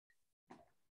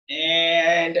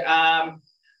And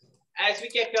as we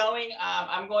get going,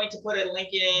 I'm going to put a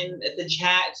link in the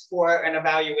chat for an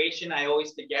evaluation. I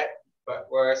always forget, but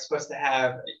we're supposed to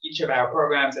have each of our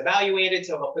programs evaluated.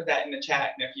 So I'll put that in the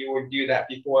chat. And if you would do that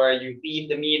before you leave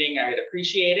the meeting, I'd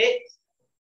appreciate it.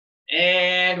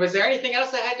 And was there anything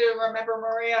else I had to remember,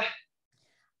 Maria?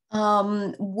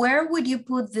 Where would you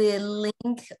put the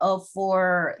link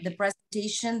for the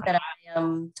presentation that I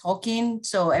am talking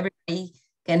so everybody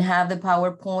can have the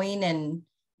PowerPoint and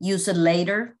use it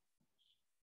later?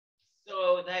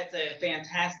 So that's a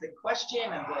fantastic question.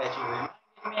 I'm glad you reminded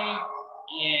me.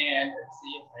 And let's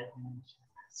see if I can share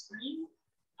my screen.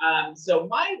 So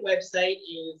my website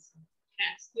is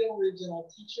Catskill Regional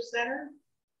Teacher Center.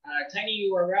 Tiny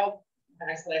URL /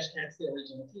 Catskill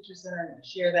Regional Teacher Center. I'm going to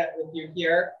share that with you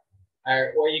here.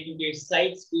 Or you can do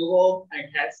sites, Google,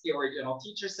 and Catskill Regional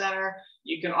Teacher Center.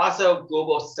 You can also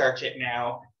Google search it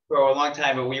now. For a long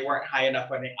time, but we weren't high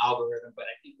enough on the algorithm, but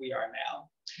I think we are now.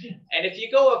 And if you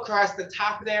go across the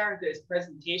top there, there's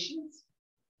presentations.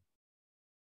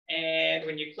 And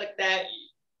when you click that,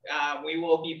 we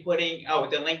will be putting, oh,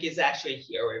 the link is actually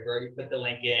here. We've already put the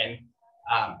link in.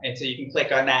 And so you can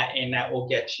click on that and that will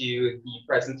get you the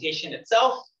presentation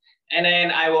itself. And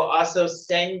then I will also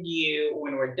send you,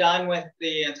 when we're done with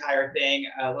the entire thing,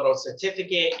 a little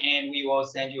certificate, and we will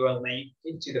send you a link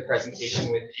to the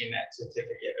presentation within that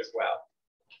certificate as well.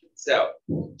 So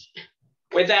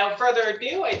without further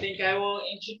ado, I think I will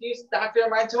introduce Dr.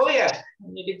 Montoya.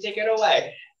 You can take it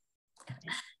away.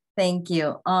 Thank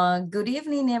you. Good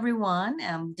evening, everyone.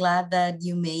 I'm glad that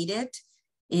you made it.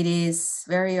 It is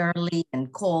very early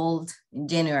and cold in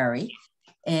January.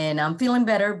 And I'm feeling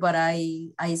better, but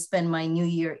I spent my New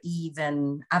Year Eve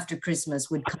and after Christmas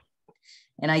with COVID.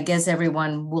 And I guess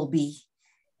everyone will be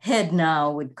hit now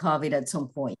with COVID at some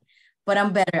point. But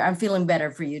I'm better. I'm feeling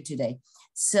better for you today.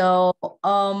 So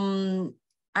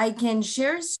I can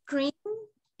share screen,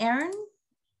 Aaron?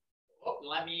 Oh,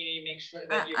 let me make sure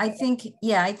that you. I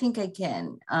think I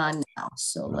can now.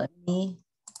 So let me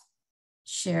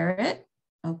share it.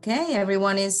 Okay,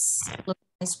 everyone is looking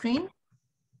at my screen.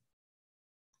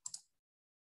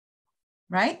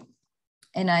 Right?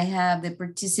 And I have the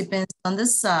participants on the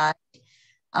side.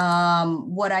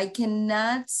 What I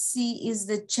cannot see is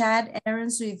the chat, Aaron.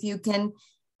 So if you can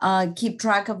keep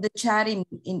track of the chat in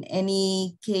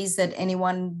any case that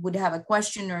anyone would have a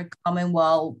question or a comment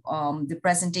while the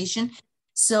presentation.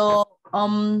 So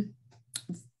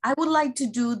I would like to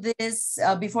do this,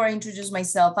 before I introduce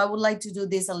myself, I would like to do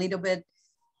this a little bit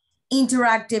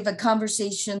interactive, a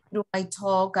conversation through my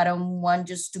talk. I don't want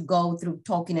just to go through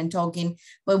talking and talking,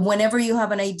 but whenever you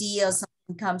have an idea,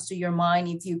 something comes to your mind,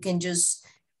 if you can just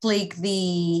click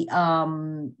the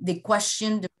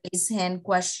question, the raise hand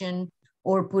question,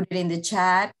 or put it in the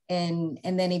chat. And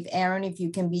then if Aaron, if you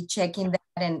can be checking that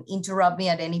and interrupt me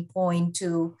at any point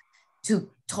to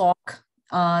talk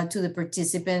to the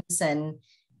participants and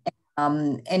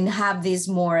have this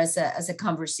more as a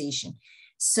conversation.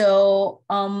 So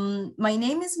my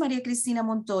name is Maria Cristina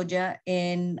Montoya,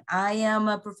 and I am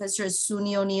a professor at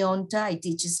SUNY Oneonta. I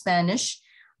teach Spanish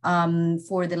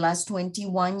for the last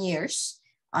 21 years.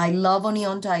 I love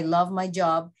Oneonta, I love my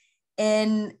job.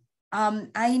 And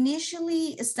I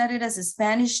initially started as a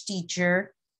Spanish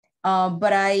teacher,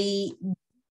 but I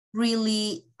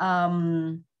really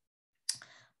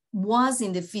was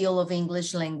in the field of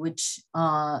English language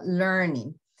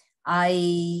learning.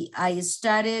 I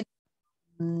started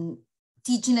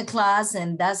teaching a class,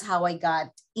 and that's how I got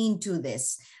into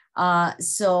this.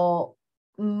 So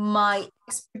my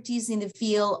expertise in the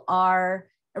field are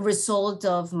a result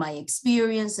of my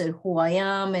experience and who I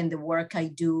am and the work I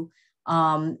do,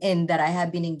 and that I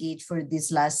have been engaged for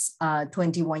this last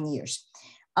 21 years.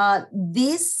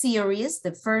 This series,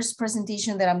 the first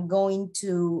presentation that I'm going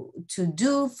to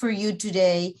do for you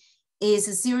today, is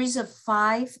a series of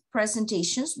 5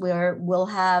 presentations where we'll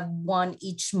have one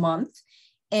each month.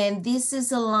 And this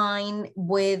is aligned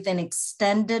with an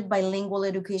extended bilingual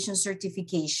education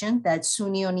certification that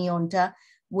SUNY Oneonta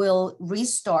will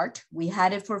restart. We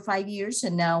had it for 5 years,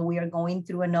 and now we are going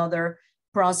through another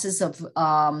process of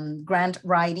grant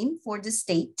writing for the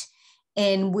state.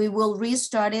 And we will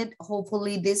restart it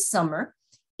hopefully this summer.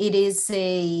 It is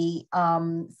a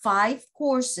 5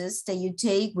 courses that you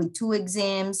take with 2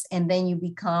 exams, and then you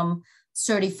become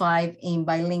certified in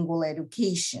bilingual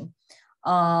education.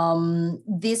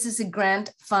 This is a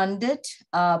grant-funded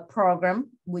program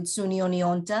with SUNY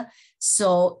Oneonta,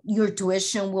 so your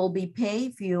tuition will be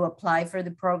paid if you apply for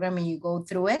the program and you go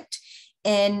through it.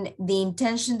 And the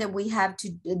intention that we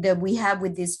have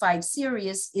with these 5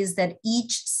 series is that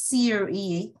each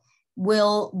series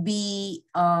will be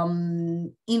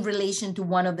in relation to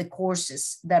one of the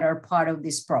courses that are part of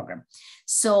this program.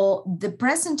 So the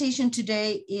presentation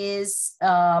today is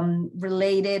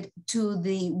related to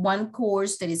the one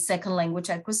course that is second language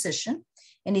acquisition,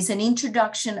 and it's an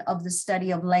introduction of the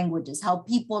study of languages, how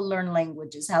people learn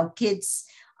languages, how kids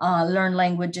learn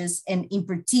languages, and in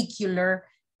particular,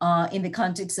 in the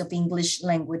context of English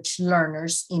language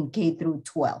learners in K through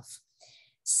 12.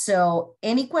 So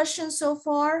any questions so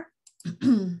far?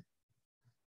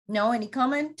 No, any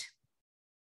comment?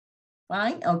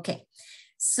 Fine, okay.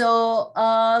 So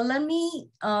let me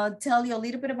tell you a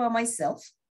little bit about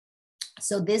myself.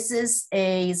 So this is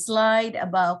a slide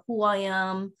about who I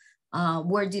am,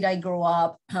 where did I grow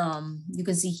up? You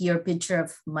can see here a picture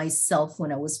of myself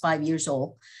when I was 5 years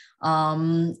old.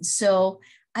 So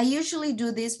I usually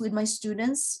do this with my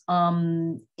students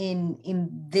in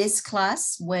this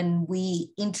class when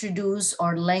we introduce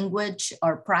our language,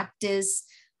 our practice,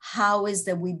 how is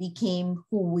that we became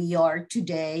who we are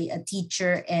today, a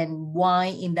teacher, and why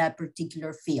in that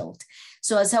particular field.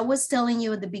 So as I was telling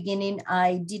you at the beginning,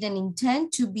 I didn't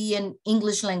intend to be an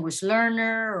English language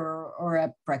learner or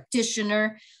a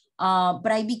practitioner,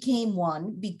 but I became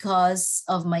one because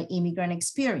of my immigrant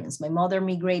experience. My mother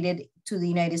migrated to the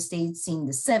United States in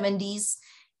the 70s,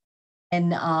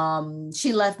 and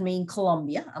she left me in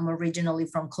Colombia. I'm originally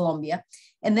from Colombia.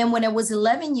 And then when I was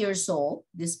 11 years old,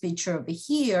 this picture over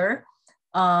here,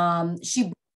 she brought me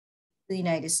to the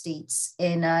United States,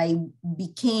 and I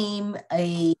became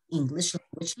an English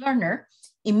language learner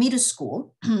in middle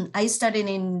school. I started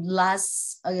in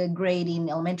last grade in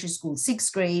elementary school,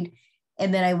 6th grade,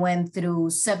 and then I went through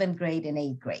 7th grade and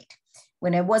 8th grade.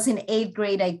 When I was in 8th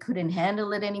grade, I couldn't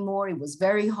handle it anymore. It was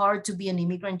very hard to be an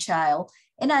immigrant child.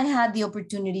 And I had the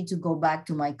opportunity to go back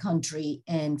to my country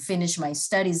and finish my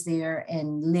studies there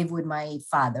and live with my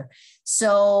father.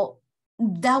 So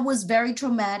that was very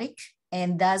traumatic.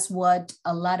 And that's what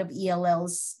a lot of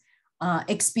ELLs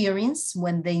experience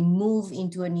when they move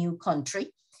into a new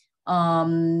country.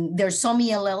 There's some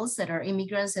ELLs that are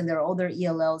immigrants, and there are other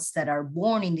ELLs that are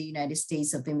born in the United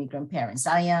States of immigrant parents.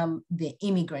 I am the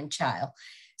immigrant child.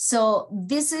 So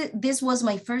this was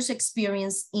my first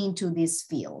experience into this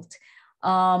field.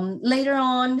 Later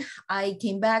on, I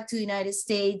came back to the United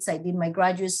States. I did my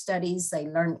graduate studies. I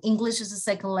learned English as a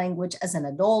second language as an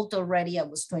adult already. I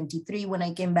was 23 when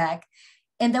I came back,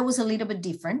 and that was a little bit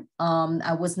different.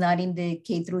 I was not in the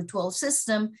K through 12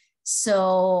 system.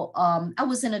 So I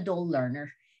was an adult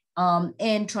learner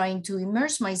and trying to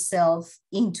immerse myself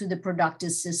into the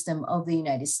productive system of the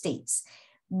United States.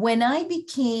 When I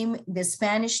became the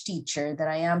Spanish teacher that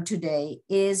I am today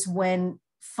is when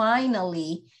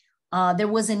finally there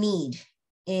was a need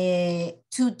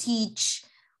to teach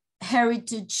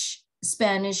heritage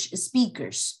Spanish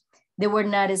speakers. They were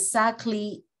not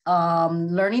exactly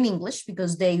learning English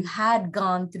because they had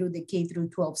gone through the K through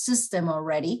 12 system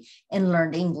already and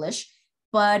learned English,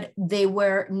 but they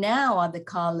were now at the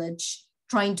college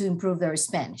trying to improve their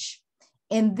Spanish.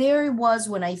 And there it was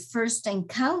when I first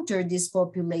encountered this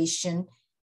population,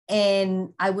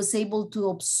 and I was able to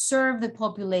observe the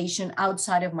population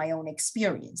outside of my own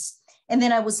experience. And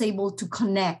then I was able to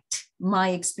connect my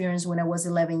experience when I was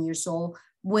 11 years old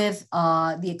with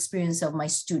the experience of my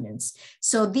students.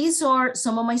 So these are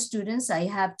some of my students. I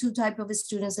have two types of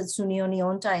students at SUNY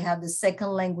Oneonta. I have the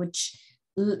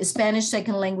Spanish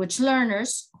second language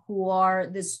learners, who are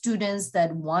the students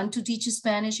that want to teach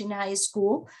Spanish in high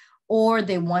school, or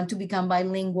they want to become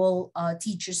bilingual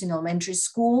teachers in elementary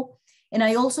school. And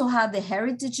I also have the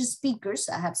heritage speakers.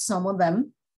 I have some of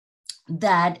them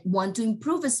that want to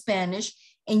improve Spanish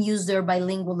and use their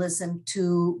bilingualism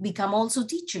to become also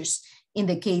teachers in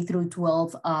the K through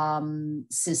 12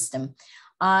 system.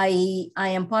 I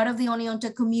am part of the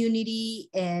Oneonta community,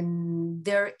 and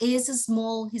there is a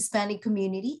small Hispanic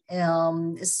community.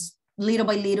 Little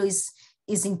by little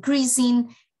is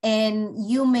increasing, and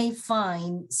you may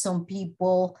find some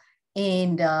people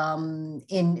and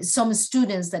some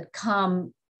students that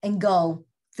come and go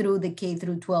through the K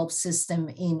through 12 system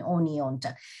in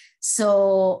Oneonta.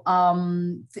 So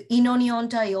in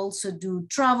Oneonta, I also do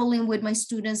traveling with my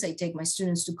students. I take my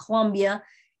students to Colombia,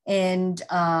 and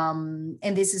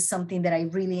this is something that I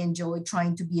really enjoy,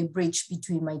 trying to be a bridge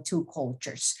between my two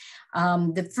cultures.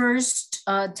 The first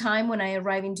time when I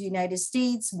arrived into the United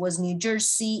States was New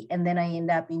Jersey, and then I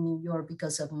ended up in New York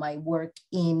because of my work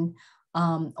in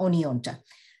Oneonta.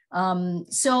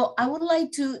 So I would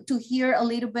like to hear a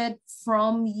little bit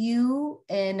from you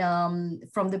and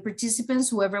from the participants,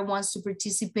 whoever wants to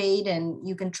participate, and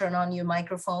you can turn on your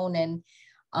microphone and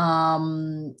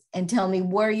tell me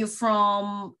where you're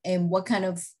from and what kind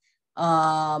of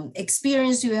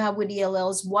experience you have with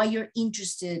ELLs, why you're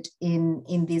interested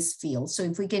in this field. So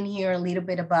if we can hear a little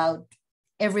bit about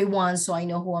everyone so I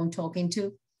know who I'm talking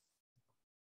to.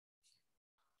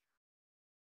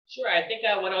 Sure, I think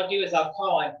what I'll do is I'll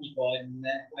call on people, and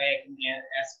that way I can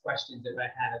ask questions if I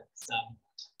have some.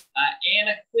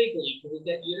 Anna Quigley, can we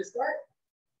get you to start?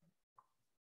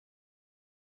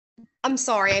 I'm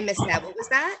sorry, I missed that. What was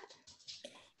that?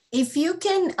 If you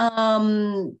can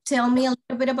tell me a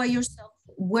little bit about yourself,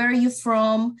 where are you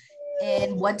from,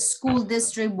 and what school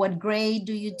district, what grade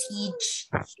do you teach?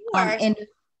 Sure. And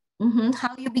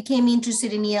how you became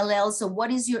interested in ELLs. So what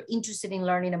is your interested in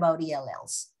learning about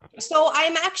ELLs? So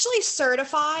I'm actually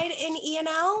certified in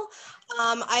ELL.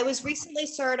 I was recently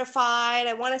certified,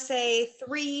 I want to say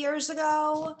 3 years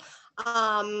ago.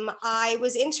 I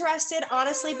was interested,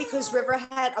 honestly, because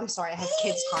Riverhead, I'm sorry, I have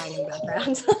kids crying in the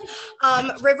background.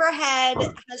 Riverhead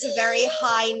has a very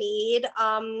high need.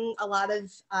 A lot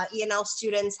of ELL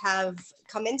students have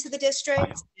come into the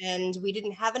district and we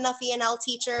didn't have enough ELL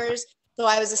teachers. So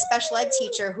I was a special ed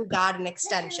teacher who got an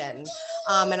extension,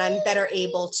 and I'm better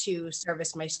able to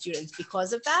service my students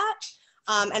because of that.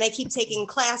 And I keep taking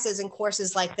classes and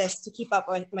courses like this to keep up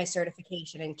with my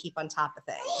certification and keep on top of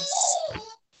things.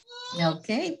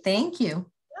 Okay, thank you.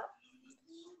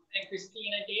 And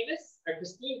Christine Davis,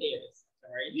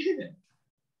 sorry.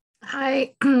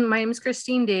 Hi, my name is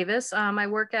Christine Davis. I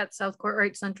work at South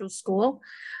Courtright Central School.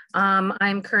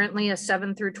 I'm currently a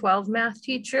 7 through 12 math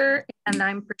teacher, and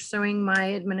I'm pursuing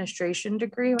my administration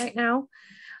degree right now.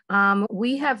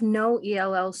 We have no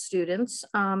ELL students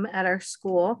at our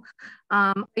school.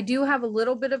 I do have a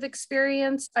little bit of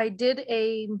experience. I did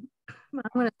I'm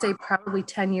going to say probably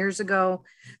 10 years ago,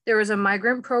 there was a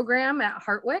migrant program at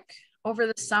Hartwick over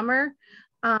the summer.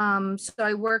 So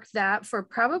I worked that for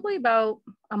probably about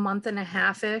a month and a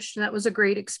half-ish, and that was a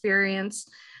great experience.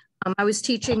 I was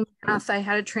teaching math, I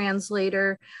had a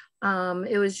translator.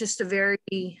 It was just a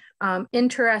very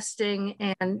interesting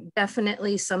and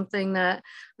definitely something that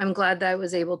I'm glad that I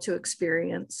was able to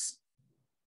experience.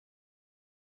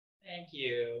 Thank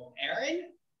you. Erin?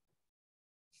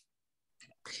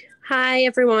 Hi,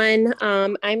 everyone.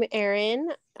 I'm Erin.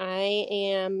 I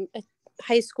am a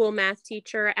high school math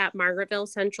teacher at Margaretville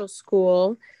Central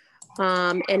School.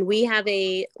 And we have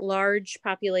a large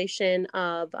population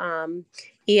of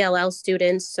ELL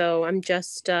students. So I'm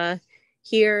just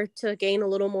here to gain a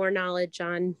little more knowledge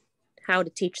on how to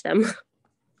teach them.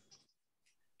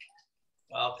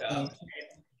 Welcome.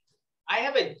 I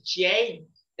have a J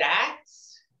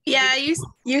Dax. Yeah,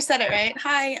 you said it right.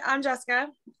 Hi, I'm Jessica.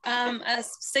 I'm a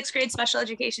 6th grade special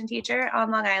education teacher on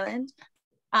Long Island.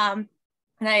 And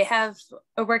I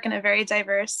work in a very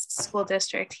diverse school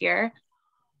district here.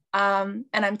 And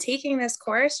I'm taking this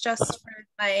course just for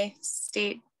my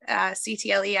state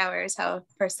CTLE hours, how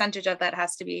percentage of that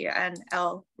has to be an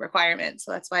L requirement.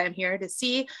 So that's why I'm here, to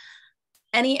see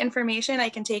any information I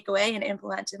can take away and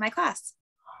implement in my class.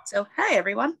 So hi,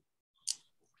 everyone.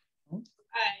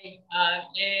 Hi,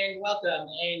 and welcome.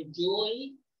 And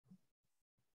Julie?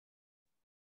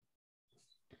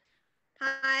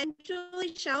 Hi, I'm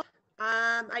Julie Schell.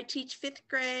 I teach 5th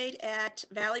grade at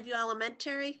Valley View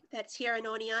Elementary. That's here in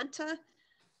Oneonta.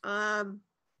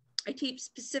 I teach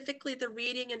specifically the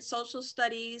reading and social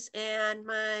studies, and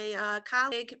my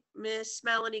colleague, Miss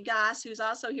Melanie Goss, who's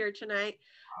also here tonight,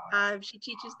 she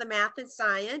teaches the math and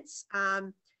science.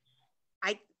 I'm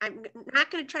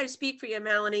not going to try to speak for you,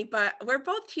 Melanie, but we're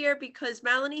both here because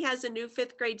Melanie has a new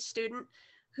 5th grade student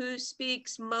who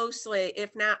speaks mostly,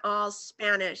 if not all,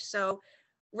 Spanish. So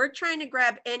we're trying to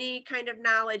grab any kind of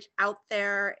knowledge out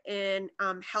there in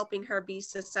helping her be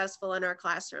successful in our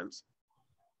classrooms.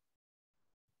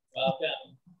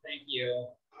 Welcome. Thank you.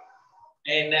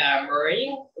 And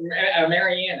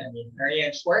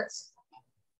Marianne Schwartz.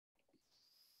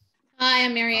 Hi,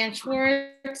 I'm Marianne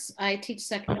Schwartz. I teach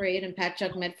 2nd grade in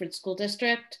Patchogue Medford School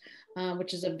District,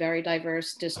 which is a very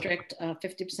diverse district.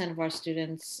 50% of our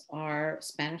students are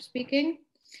Spanish speaking.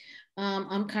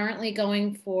 I'm currently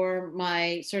going for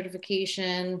my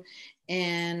certification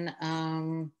in,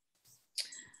 oh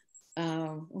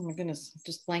my goodness,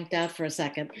 just blanked out for a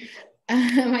second.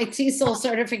 My TESOL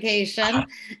certification,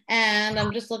 and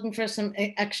I'm just looking for some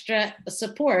extra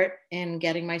support in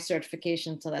getting my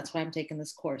certification. So that's why I'm taking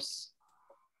this course.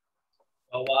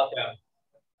 Well, welcome.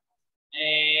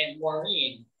 And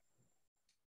Maureen.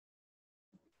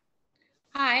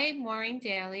 Hi, Maureen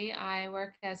Daly. I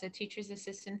work as a teacher's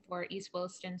assistant for East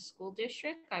Williston School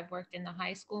District. I've worked in the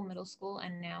high school, middle school,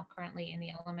 and now currently in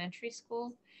the elementary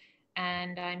school.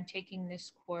 And I'm taking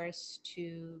this course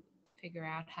to figure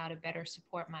out how to better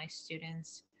support my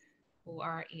students who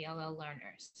are ELL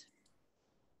learners.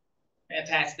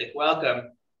 Fantastic,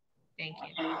 welcome. Thank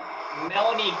you. And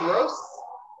Melanie Gross.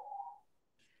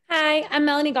 Hi, I'm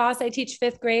Melanie Goss. I teach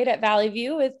 5th grade at Valley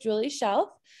View with Julie Shelf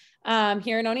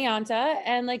here in Oneonta.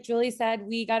 And like Julie said,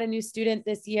 we got a new student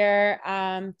this year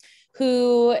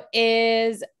who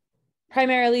is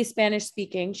primarily Spanish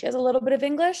speaking. She has a little bit of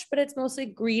English, but it's mostly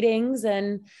greetings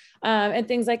and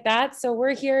things like that. So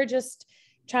we're here just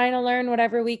trying to learn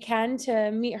whatever we can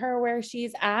to meet her where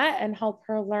she's at and help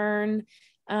her learn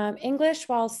English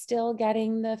while still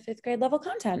getting the 5th grade level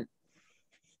content.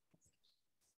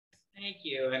 Thank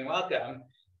you and welcome.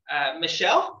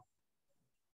 Michelle?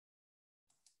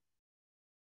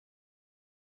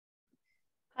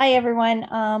 Hi, everyone.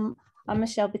 I'm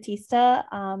Michelle Batista.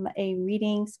 I'm a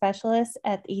reading specialist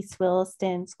at the East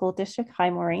Williston School District.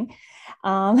 Hi, Maureen.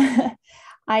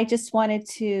 I just wanted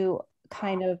to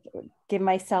kind of give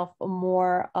myself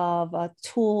more of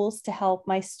tools to help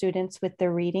my students with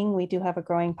their reading. We do have a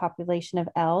growing population of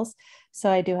ELLs. So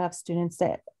I do have students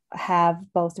that have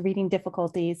both reading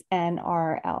difficulties and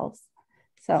are ELLs.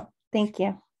 So thank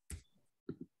you.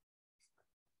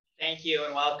 Thank you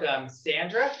and welcome.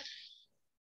 Sandra?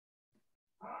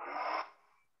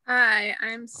 Hi,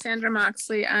 I'm Sandra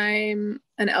Moxley. I'm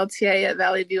an LTA at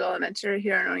Valley View Elementary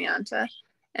here in Oneonta.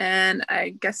 And I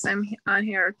guess I'm on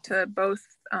here to both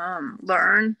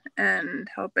learn and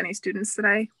help any students that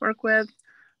I work with,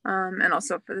 and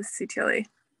also for the CTLE.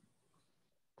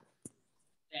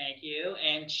 Thank you.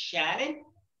 And Shannon?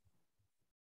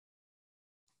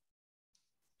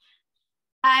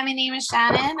 Hi, my name is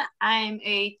Shannon. I'm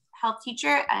a health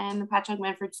teacher in the Patchogue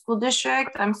Medford School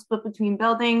District. I'm split between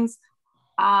buildings.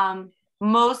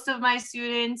 Most of my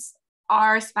students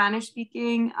are Spanish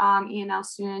speaking ELL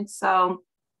students. So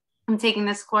I'm taking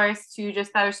this course to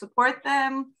just better support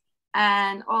them.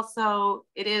 And also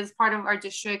it is part of our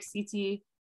district CTLE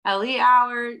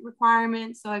hour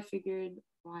requirement. So I figured,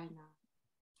 why not?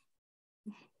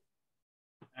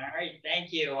 All right,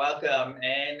 thank you, welcome.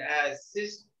 And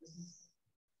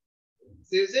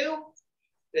Suzu,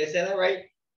 did I say that right?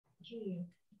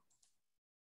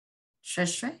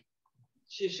 Shushui?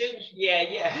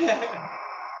 Yeah.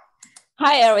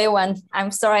 Hi everyone,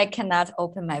 I'm sorry I cannot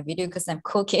open my video because I'm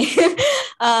cooking.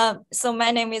 So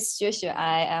my name is Shushu.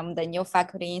 I am the new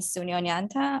faculty in SUNY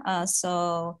Oneonta.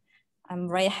 So I'm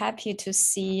very happy to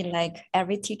see like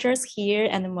every teachers here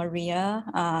and Maria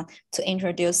to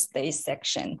introduce this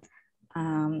section.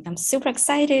 I'm super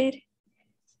excited.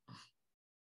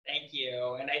 Thank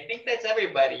you, and I think that's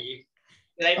everybody.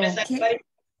 Did I miss anybody?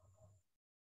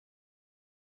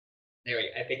 There we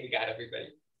go. I think we got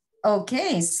everybody.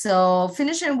 Okay, so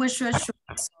finishing with Shushui,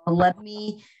 so let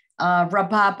me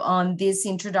wrap up on this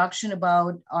introduction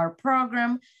about our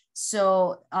program.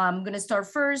 So I'm going to start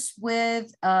first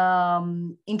with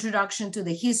introduction to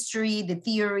the history, the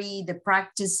theory, the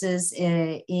practices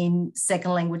in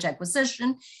second language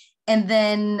acquisition. And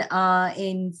then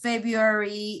in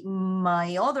February,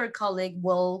 my other colleague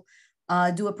will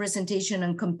do a presentation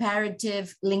on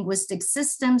comparative linguistic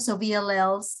systems of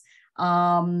ELLs.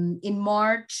 In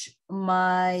March,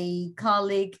 my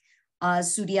colleague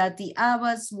Suryati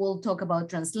Abbas will talk about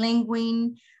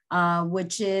translinguing,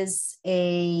 which is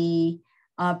a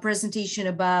presentation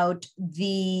about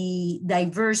the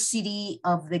diversity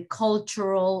of the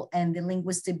cultural and the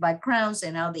linguistic backgrounds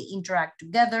and how they interact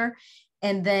together.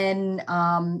 And then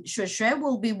Shushui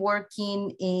will be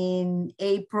working in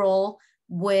April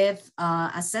with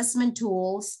assessment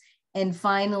tools. And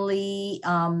finally,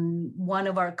 one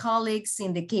of our colleagues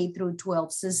in the K through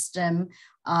 12 system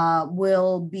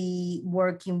will be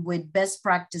working with best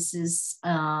practices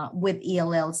with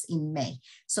ELLs in May.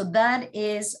 So that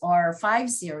is our 5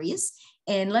 series.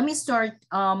 And let me start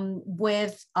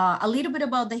with a little bit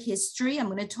about the history. I'm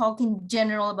going to talk in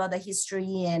general about the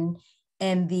history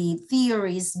and the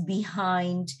theories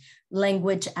behind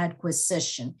language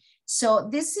acquisition. So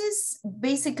this is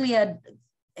basically a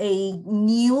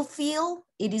new field.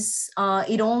 It is,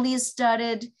 it only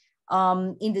started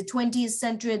in the 20th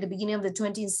century, at the beginning of the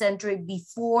 20th century.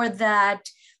 Before that,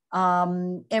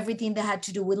 everything that had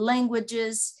to do with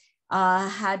languages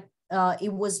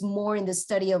it was more in the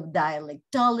study of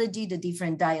dialectology, the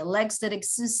different dialects that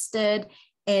existed.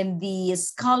 And the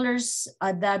scholars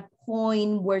at that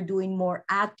point were doing more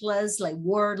atlas, like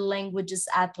word languages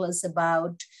atlas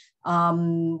about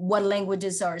what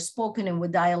languages are spoken and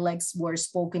what dialects were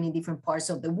spoken in different parts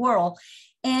of the world.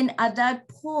 And at that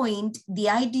point, the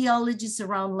ideologies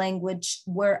around language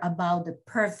were about the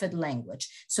perfect language.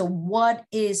 So what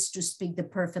is to speak the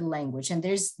perfect language? And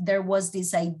there was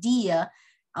this idea,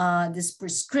 this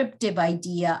prescriptive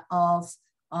idea of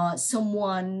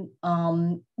someone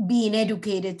being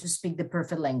educated to speak the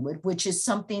perfect language, which is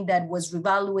something that was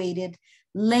reevaluated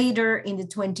later in the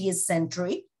 20th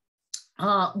century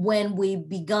when we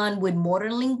began with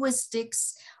modern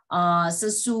linguistics.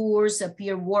 Saussure,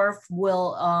 Sapir-Whorf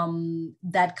will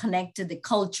that connected the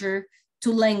culture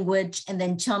to language, and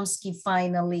then Chomsky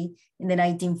finally in the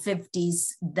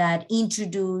 1950s that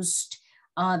introduced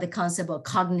the concept of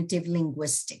cognitive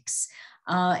linguistics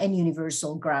and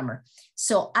universal grammar.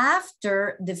 So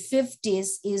after the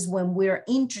 50s is when we're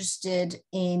interested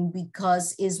in,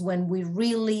 because is when we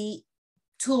really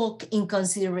took in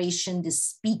consideration the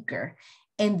speaker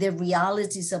and the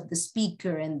realities of the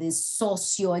speaker and the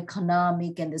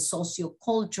socioeconomic and the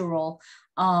sociocultural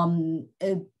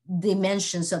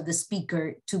dimensions of the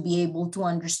speaker to be able to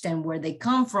understand where they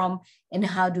come from and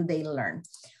how do they learn.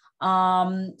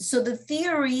 So the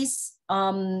theories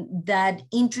that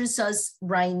interest us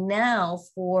right now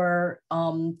for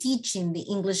teaching the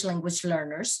English language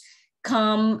learners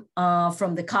come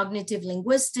from the cognitive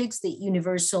linguistics, the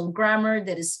universal grammar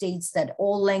that states that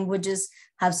all languages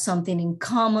have something in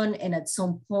common, and at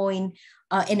some point,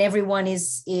 and everyone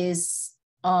is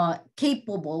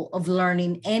capable of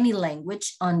learning any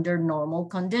language under normal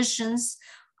conditions,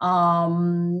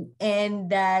 and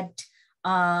that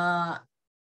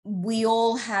we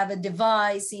all have a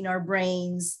device in our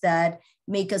brains that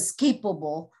make us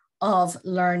capable of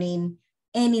learning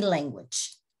any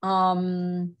language.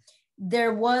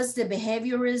 There was the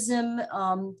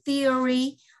behaviorism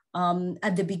theory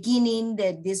at the beginning,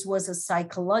 that this was a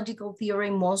psychological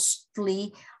theory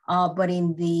mostly, but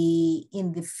in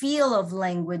the field of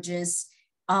languages,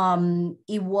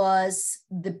 it was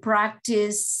the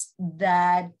practice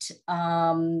that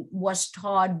was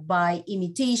taught by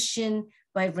imitation,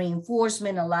 by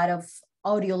reinforcement, a lot of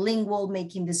audiolingual,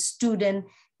 making the student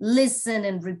listen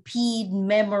and repeat,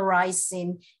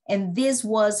 memorizing. And this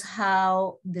was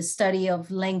how the study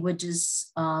of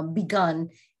languages began.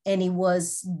 And it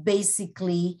was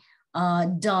basically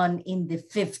done in the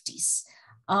 50s.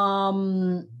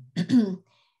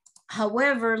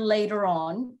 However, later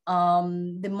on,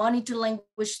 the monitor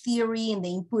language theory and the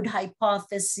input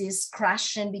hypothesis,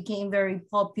 Krashen, became very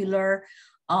popular,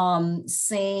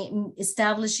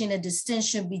 establishing a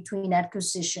distinction between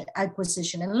acquisition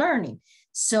and learning.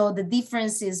 So the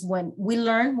difference is when we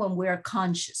learn, when we are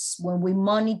conscious, when we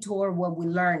monitor what we're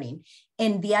learning,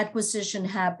 and the acquisition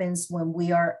happens when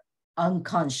we are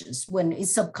unconscious, when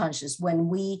it's subconscious, when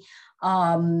we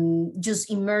just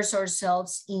immerse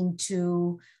ourselves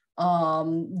into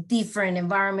different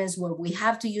environments where we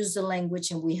have to use the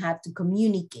language and we have to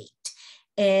communicate.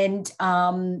 And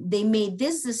they made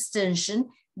this distinction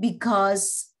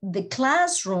because the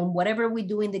classroom, whatever we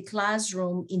do in the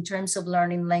classroom in terms of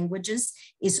learning languages,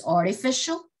 is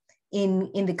artificial. In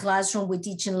the classroom, we're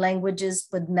teaching languages,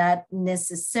 but not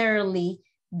necessarily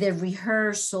the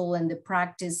rehearsal and the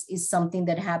practice is something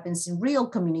that happens in real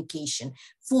communication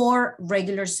for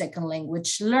regular second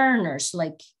language learners,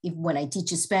 like when I teach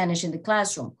Spanish in the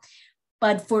classroom.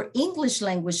 But for English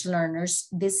language learners,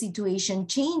 this situation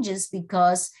changes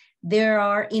because there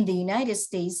are, in the United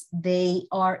States, they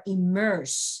are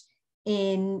immersed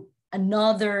in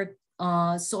another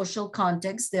social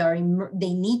context. They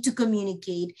need to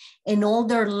communicate, and all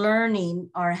their learning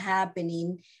are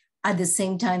happening at the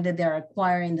same time that they're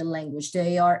acquiring the language.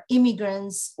 They are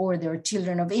immigrants or they're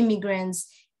children of immigrants,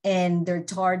 and their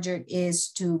target is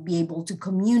to be able to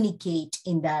communicate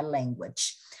in that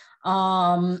language.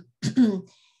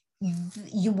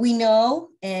 We know,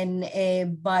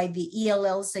 and by the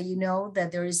ELLs that you know,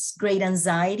 that there is great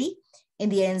anxiety.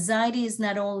 And the anxiety is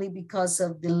not only because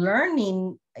of the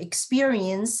learning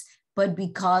experience, but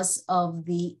because of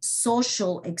the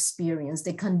social experience,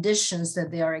 the conditions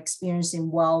that they are experiencing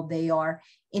while they are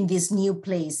in this new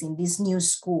place, in this new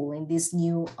school, in this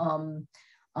new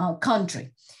country.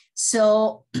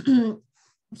 So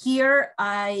here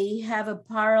I have a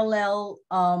parallel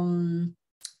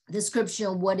description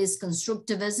of what is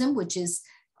constructivism, which is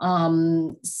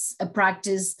a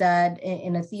practice that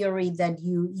in a theory that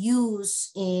you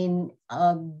use in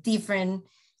different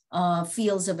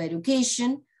fields of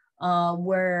education,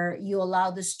 where you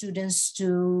allow the students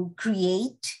to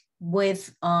create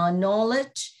with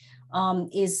knowledge.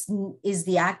 Is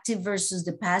the active versus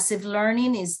the passive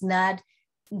learning, is not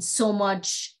so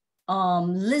much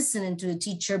listening to the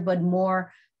teacher, but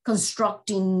more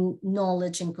constructing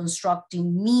knowledge and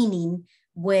constructing meaning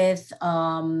with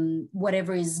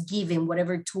whatever is given,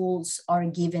 whatever tools are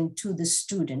given to the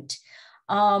student.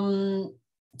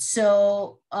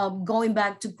 So going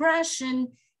back to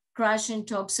Krashen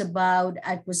talks about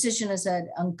acquisition as an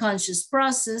unconscious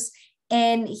process,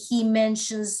 And he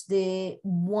mentions the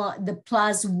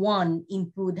 +1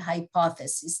 input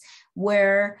hypothesis,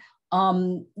 where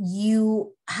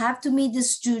you have to meet the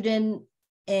student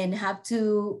and have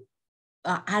to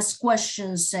ask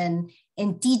questions and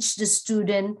teach the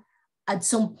student at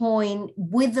some point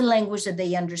with the language that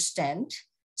they understand.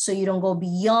 So you don't go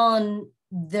beyond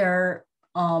their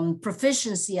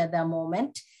proficiency at that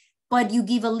moment, but you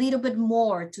give a little bit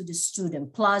more to the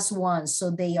student, +1, so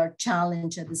they are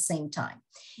challenged at the same time.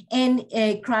 And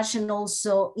Krashen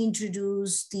also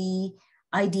introduced the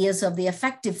ideas of the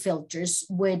affective filters,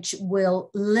 which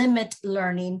will limit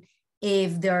learning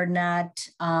if they're not,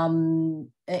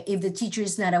 if the teacher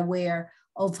is not aware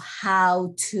of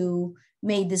how to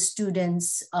make the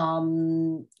students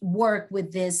work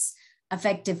with this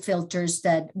affective filters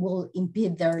that will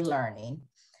impede their learning.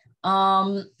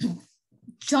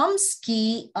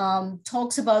 Chomsky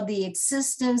talks about the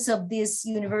existence of this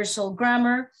universal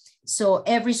grammar. So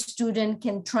every student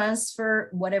can transfer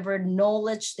whatever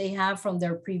knowledge they have from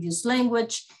their previous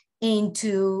language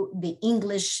into the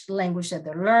English language that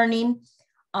they're learning.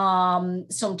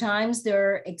 Sometimes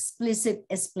there are explicit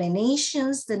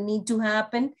explanations that need to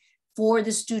happen for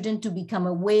the student to become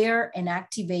aware and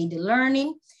activate the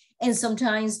learning. And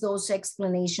sometimes those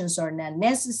explanations are not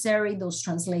necessary. Those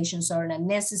translations are not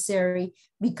necessary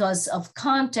because of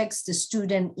context. The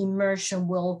student immersion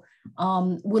will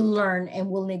learn and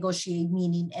will negotiate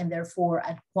meaning and therefore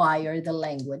acquire the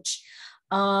language.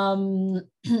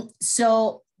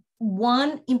 So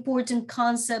one important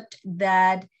concept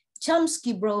that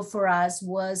Chomsky brought for us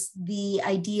was the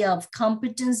idea of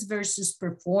competence versus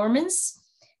performance.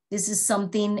 This is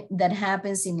something that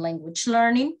happens in language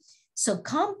learning. So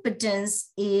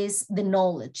competence is the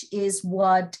knowledge, is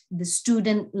what the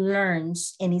student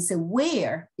learns and is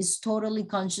aware, is totally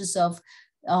conscious of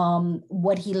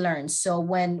what he learns. So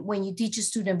when you teach a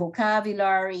student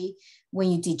vocabulary,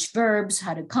 when you teach verbs,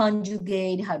 how to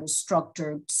conjugate, how to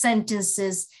structure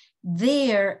sentences,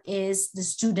 there is the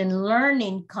student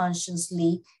learning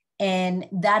consciously, and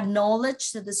that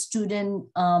knowledge that the student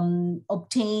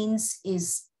obtains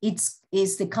is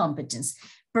the competence.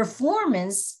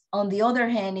 Performance, on the other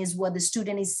hand, is what the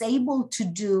student is able to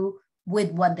do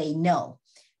with what they know.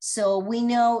 So we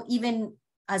know, even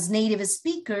as native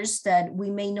speakers, that we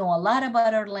may know a lot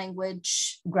about our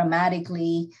language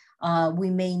grammatically, we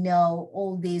may know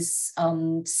all this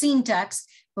syntax,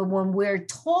 but when we're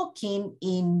talking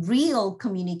in real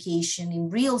communication, in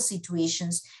real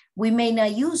situations, we may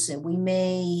not use it. We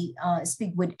may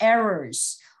speak with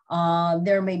errors.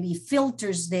 There may be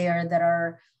filters there that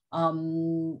are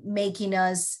making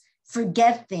us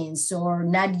forget things or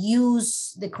not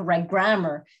use the correct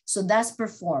grammar. So that's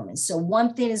performance. So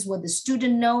one thing is what the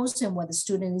student knows and what the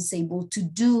student is able to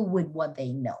do with what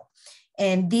they know.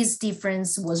 And this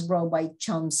difference was brought by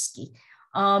Chomsky.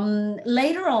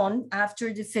 Later on,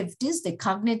 after the 50s, the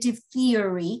cognitive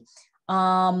theory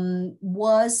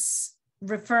was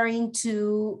referring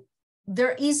to,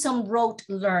 there is some rote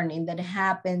learning that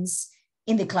happens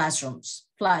in the classrooms,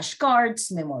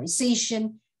 flashcards,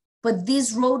 memorization, but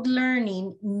this rote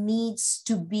learning needs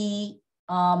to be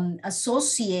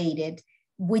associated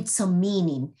with some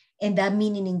meaning, and that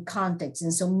meaning in context.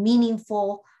 And so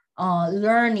meaningful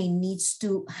learning needs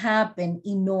to happen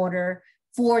in order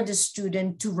for the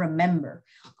student to remember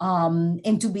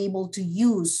and to be able to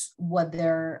use what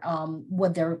they're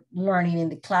learning in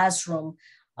the classroom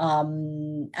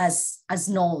as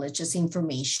knowledge, as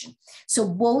information. So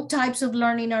both types of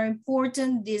learning are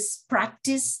important. This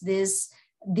practice, this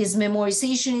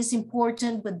memorization is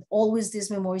important, but always this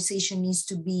memorization needs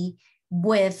to be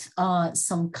with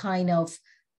some kind of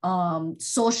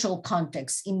social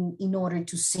context in order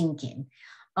to sink in.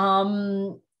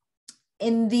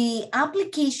 In the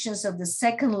applications of the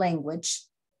second language,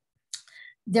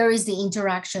 there is the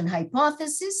interaction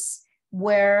hypothesis,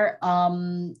 where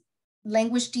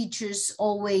language teachers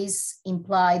always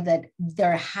imply that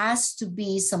there has to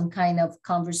be some kind of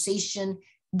conversation,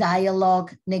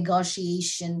 dialogue,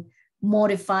 negotiation,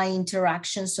 modify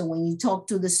interaction. So when you talk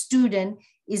to the student,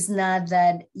 it's not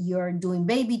that you're doing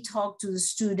baby talk to the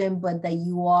student, but that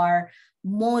you are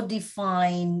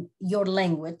modifying your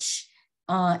language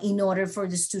in order for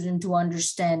the student to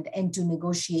understand and to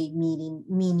negotiate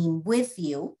meaning with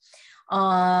you.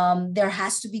 There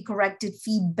has to be corrected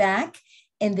feedback.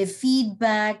 And the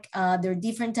feedback, there are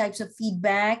different types of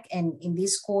feedback. And in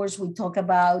this course, we talk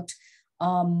about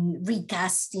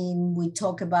recasting. We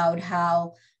talk about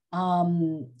how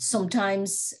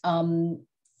sometimes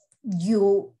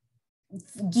you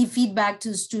give feedback to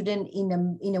the student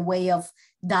in a way of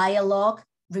dialogue,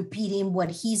 repeating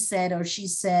what he said or she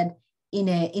said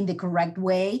in the correct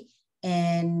way.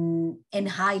 and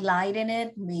highlighting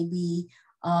it, maybe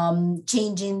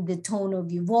changing the tone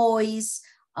of your voice,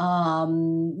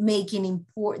 making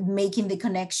the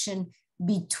connection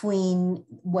between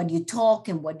what you talk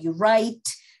and what you write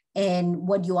and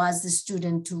what you ask the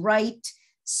student to write.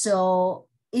 So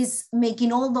it's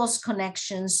making all those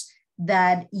connections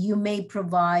that you may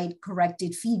provide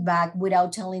corrected feedback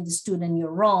without telling the student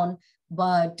you're wrong,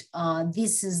 but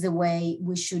this is the way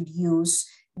we should use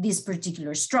this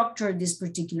particular structure, this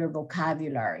particular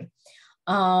vocabulary.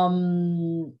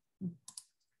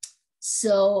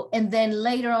 So, and then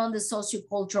later on, the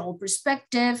sociocultural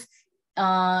perspective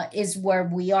is where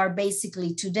we are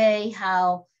basically today,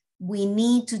 how we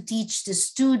need to teach the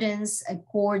students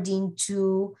according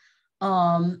to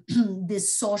the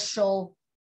social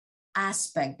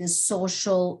aspect, the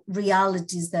social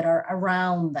realities that are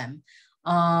around them.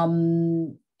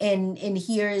 And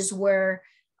here is where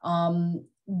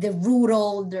the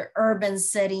rural, the urban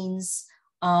settings,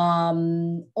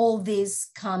 all this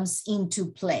comes into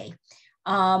play.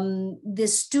 The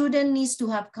student needs to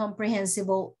have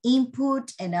comprehensible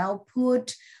input and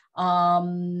output.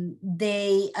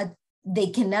 They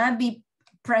cannot be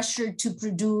pressured to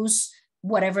produce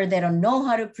whatever they don't know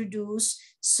how to produce.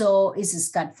 So it's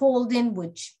scaffolding,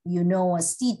 which you know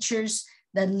as teachers,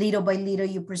 that little by little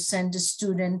you present the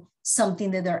student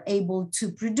something that they're able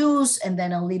to produce, and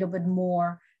then a little bit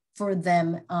more for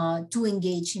them to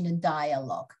engage in a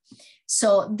dialogue.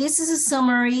 So this is a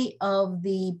summary of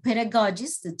the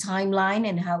pedagogies, the timeline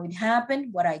and how it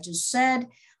happened, what I just said.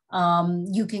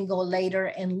 You can go later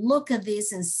and look at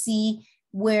this and see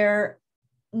where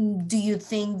do you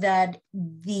think that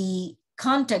the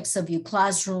context of your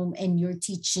classroom and your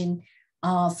teaching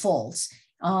falls.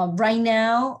 Right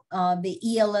now, the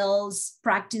ELL's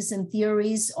practice and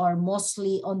theories are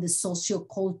mostly on the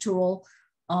sociocultural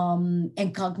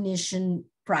and cognition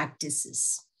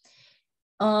practices.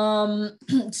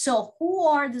 So who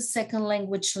are the second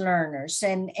language learners?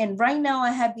 And right now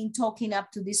I have been talking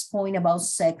up to this point about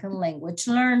second language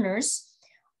learners,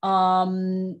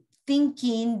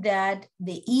 thinking that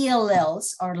the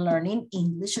ELLs are learning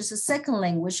English as a second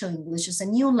language or English as a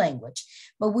new language.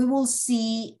 But we will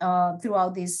see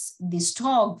throughout this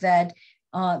talk that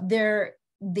the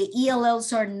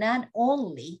ELLs are not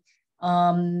only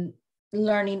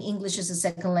learning English as a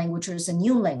second language or as a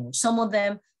new language. Some of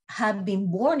them have been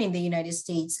born in the United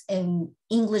States and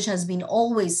English has been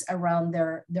always around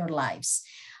their lives.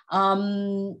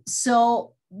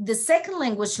 So the second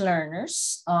language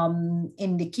learners,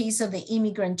 in the case of the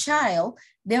immigrant child,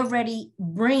 they already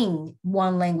bring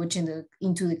one language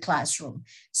into the classroom.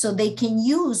 So they can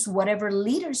use whatever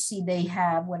literacy they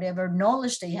have, whatever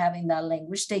knowledge they have in that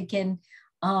language, they can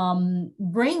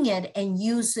bring it and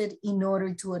use it in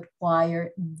order to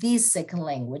acquire this second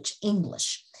language,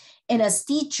 English. And as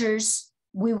teachers,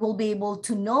 we will be able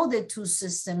to know the two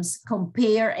systems,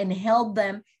 compare and help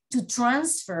them to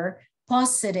transfer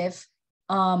positive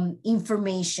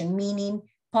information, meaning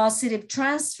positive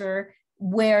transfer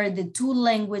where the two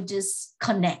languages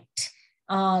connect.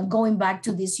 Going back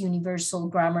to this universal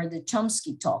grammar that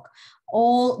Chomsky taught.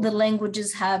 All the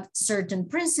languages have certain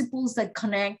principles that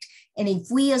connect. And if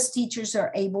we as teachers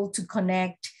are able to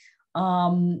connect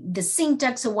the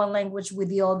syntax of one language with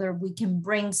the other, we can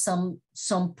bring some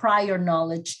prior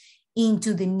knowledge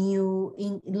into the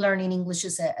learning English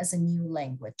as a new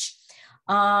language.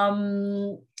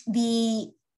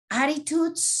 The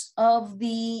attitudes of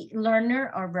the learner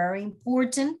are very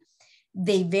important.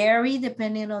 They vary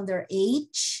depending on their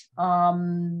age.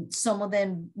 Some of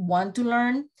them want to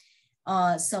learn.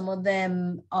 Some of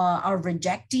them are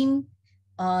rejecting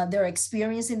their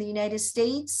experience in the United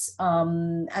States.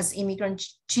 As immigrant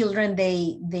children,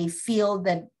 they feel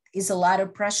that it's a lot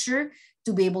of pressure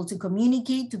to be able to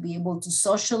communicate, to be able to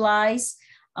socialize.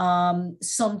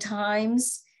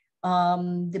 Sometimes,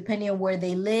 depending on where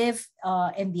they live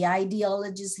and the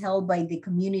ideologies held by the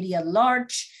community at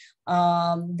large,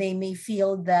 they may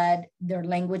feel that their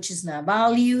language is not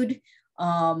valued,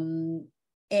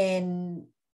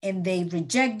 and they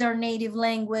reject their native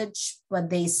language,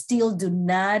 but they still do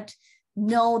not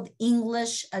know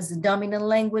English as the dominant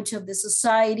language of the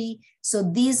society. So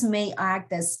these may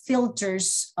act as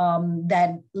filters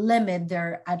that limit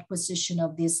their acquisition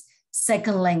of this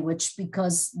second language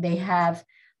because they have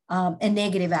a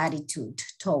negative attitude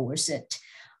towards it.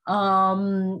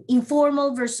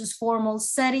 Informal versus formal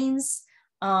settings.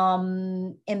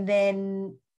 And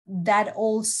then that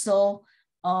also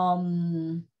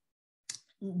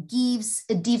gives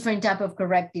a different type of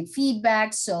corrective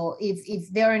feedback. So if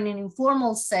they're in an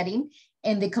informal setting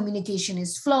and the communication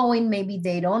is flowing. Maybe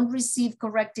they don't receive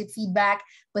corrected feedback,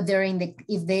 but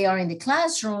if they are in the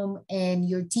classroom and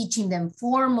you're teaching them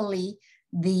formally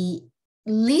the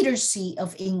literacy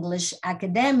of English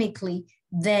academically,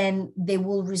 then they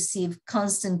will receive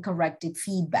constant corrected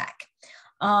feedback.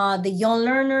 The young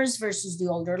learners versus the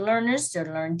older learners, they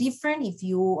learn different. If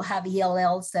you have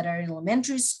ELLs that are in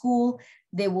elementary school,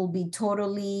 they will be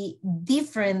totally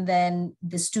different than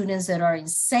the students that are in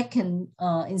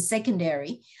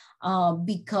secondary,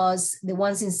 because the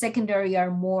ones in secondary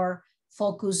are more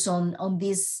focused on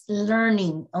this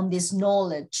learning, on this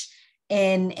knowledge.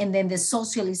 And then the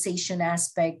socialization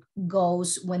aspect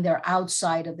goes when they're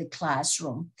outside of the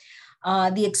classroom.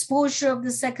 The exposure of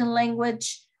the second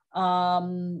language,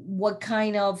 what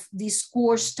kind of these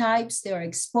course types they're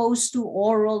exposed to,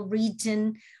 oral,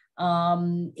 written,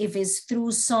 if it's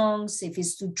through songs, if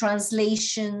it's through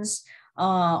translations,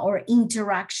 or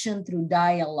interaction through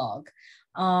dialogue.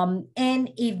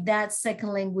 And if that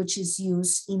second language is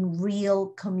used in real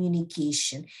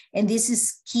communication. And this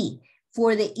is key.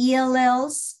 For the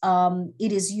ELLs,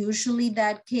 it is usually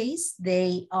that case.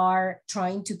 They are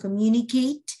trying to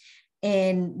communicate,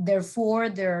 and therefore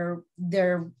their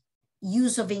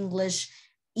use of English,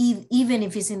 even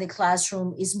if it's in the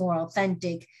classroom, is more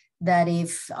authentic than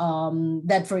if,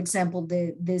 for example,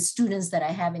 the students that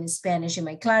I have in Spanish in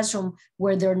my classroom,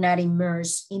 where they're not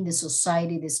immersed in the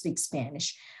society that speaks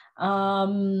Spanish.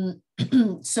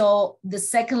 So the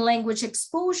second language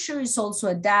exposure is also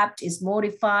adapt, is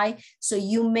modify. So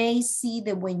you may see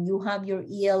that when you have your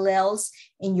ELLs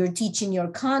and you're teaching your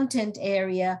content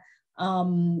area,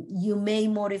 you may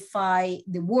modify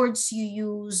the words you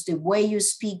use, the way you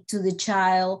speak to the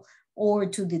child or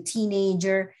to the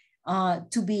teenager,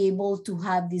 to be able to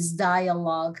have this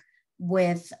dialogue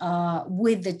with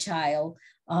the child.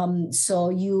 So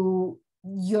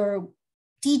your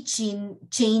teaching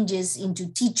changes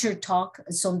into teacher talk,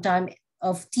 sometimes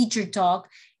of teacher talk,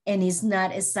 and is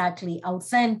not exactly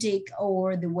authentic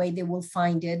or the way they will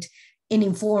find it in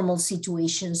informal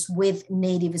situations with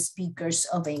native speakers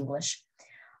of English.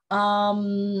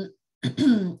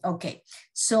 Okay,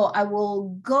 so I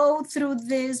will go through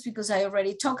this because I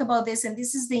already talked about this, and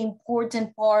this is the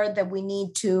important part that we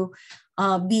need to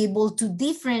be able to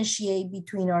differentiate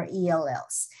between our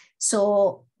ELLs.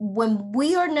 So when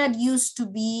we are not used to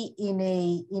be in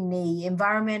a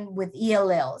environment with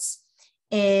ELLs,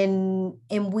 and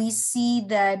we see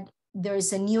that there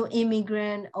is a new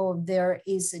immigrant, or there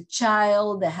is a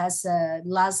child that has a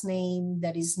last name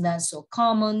that is not so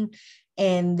common,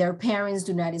 and their parents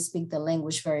do not speak the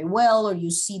language very well, or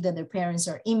you see that their parents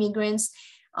are immigrants,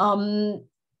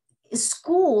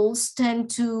 schools tend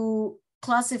to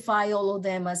classify all of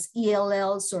them as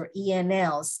ELLs or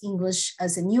ENLs, English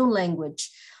as a new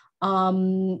language.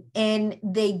 And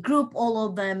they group all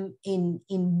of them in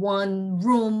one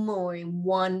room or in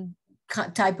one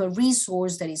type of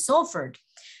resource that is offered,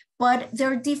 but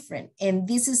they're different. And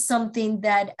this is something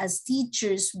that as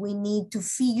teachers, we need to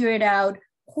figure it out,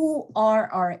 who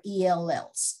are our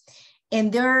ELLs.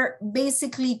 And there are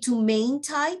basically two main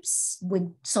types with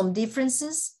some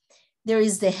differences. There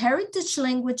is the heritage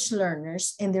language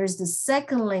learners, and there's the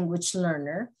second language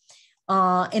learner,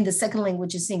 and the second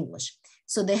language is English.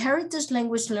 So the heritage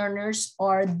language learners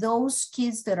are those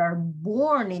kids that are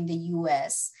born in the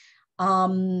US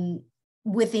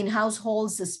within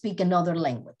households that speak another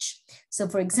language. So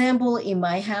for example, in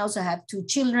my house, I have 2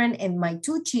 children, and my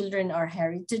 2 children are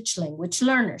heritage language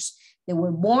learners. They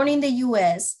were born in the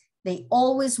US. They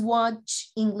always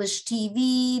watch English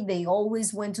TV. They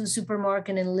always went to the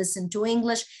supermarket and listened to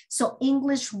English. So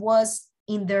English was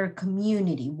in their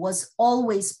community, was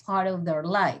always part of their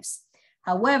lives.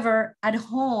 However, at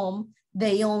home,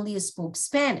 they only spoke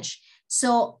Spanish.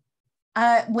 So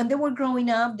when they were growing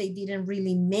up, they didn't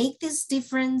really make this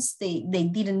difference. They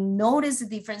didn't notice the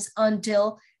difference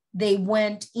until they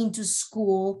went into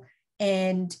school,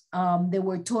 and they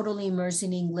were totally immersed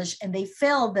in English, and they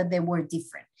felt that they were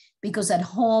different. Because at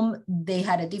home, they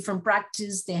had a different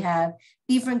practice. They had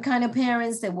different kind of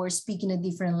parents that were speaking a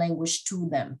different language to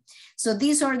them. So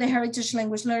these are the heritage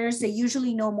language learners. They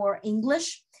usually know more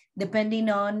English, depending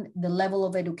on the level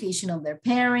of education of their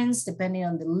parents, depending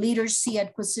on the literacy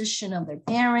acquisition of their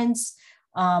parents,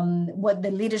 what the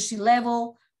literacy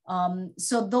level.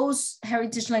 So those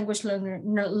heritage language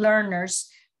learners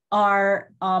are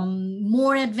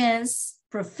more advanced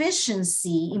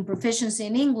proficiency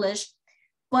in English,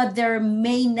 but they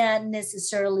may not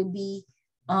necessarily be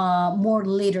more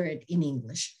literate in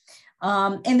English.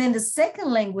 And then the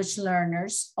second language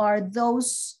learners are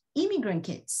those immigrant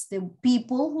kids, the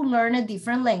people who learn a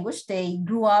different language. They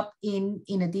grew up in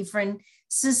a different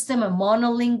system, a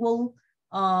monolingual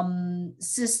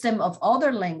system of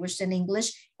other language than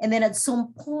English. And then at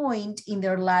some point in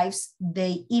their lives,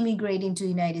 they immigrate into the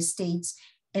United States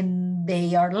and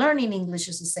they are learning English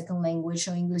as a second language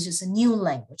or English as a new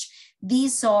language.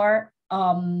 These are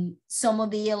some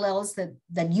of the ELLs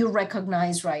that you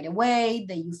recognize right away,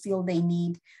 that you feel they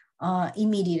need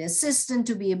immediate assistance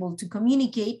to be able to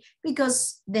communicate,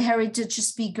 because the heritage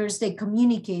speakers, they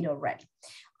communicate already.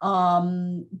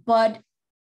 But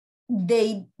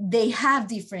they have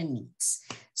different needs.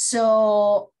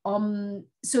 So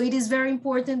it is very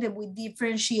important that we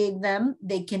differentiate them.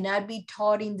 They cannot be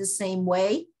taught in the same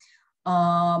way.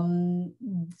 The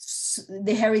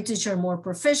heritage are more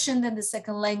proficient than the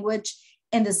second language,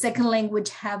 and the second language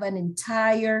have an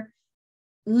entire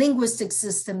linguistic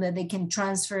system that they can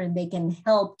transfer and they can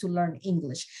help to learn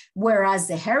English. Whereas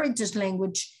the heritage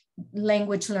language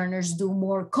learners do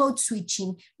more code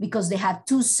switching because they have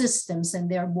two systems and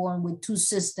they're born with two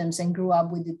systems and grew up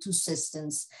with the two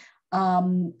systems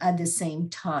at the same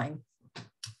time.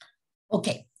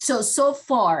 Okay, so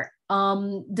far,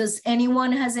 does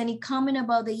anyone has any comment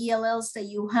about the ELLs that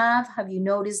you have? Have you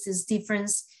noticed this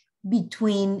difference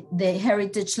between the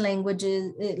heritage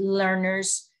languages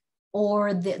learners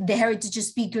or the heritage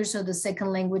speakers or the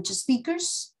second language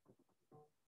speakers?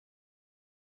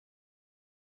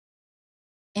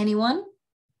 Anyone?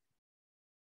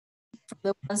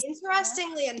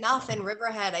 Interestingly enough, in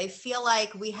Riverhead, I feel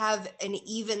like we have an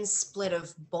even split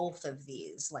of both of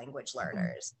these language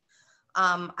learners.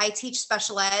 I teach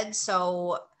special ed,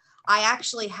 so I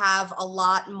actually have a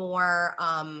lot more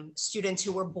students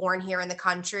who were born here in the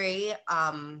country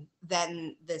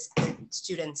than the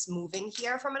students moving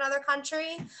here from another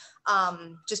country,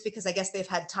 just because I guess they've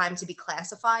had time to be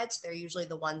classified. So they're usually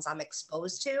the ones I'm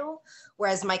exposed to,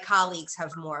 whereas my colleagues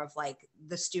have more of like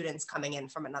the students coming in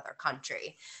from another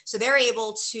country. So they're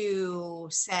able to,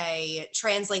 say,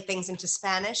 translate things into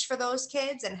Spanish for those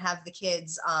kids and have the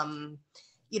kids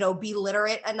you know, be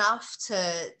literate enough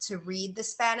to read the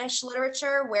Spanish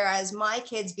literature, whereas my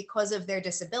kids, because of their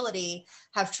disability,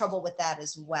 have trouble with that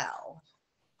as well.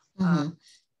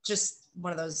 Just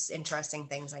one of those interesting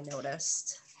things I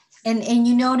noticed. And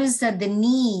you notice that the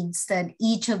needs that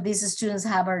each of these students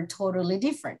have are totally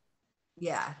different.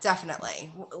 Yeah,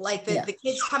 definitely. Like the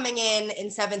kids coming in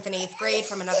 7th and 8th grade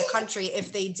from another country,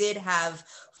 if they did have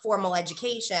formal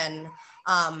education,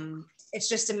 it's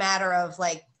just a matter of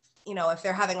like, you know, if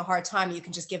they're having a hard time, you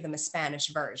can just give them a Spanish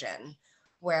version,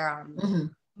 where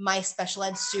my special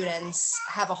ed students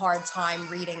have a hard time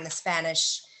reading the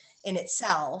Spanish in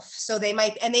itself. So they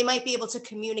might be able to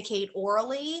communicate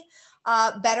orally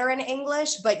better in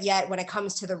English, but yet when it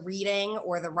comes to the reading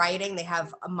or the writing, they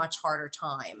have a much harder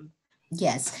time.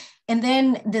 Yes, and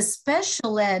then the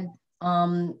special ed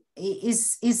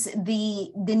is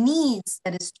the needs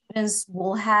that the students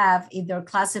will have if they're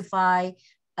classified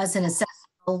as an accessible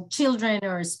children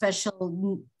or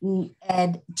special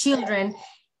ed children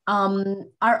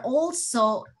are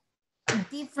also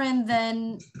different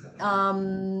than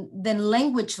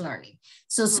language learning.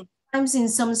 So sometimes in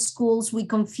some schools we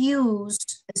confuse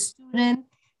a student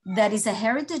that is a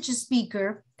heritage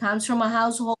speaker, comes from a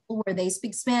household where they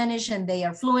speak Spanish and they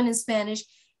are fluent in Spanish,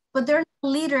 but they're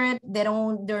not literate.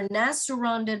 They're not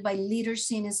surrounded by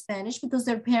literacy in Spanish because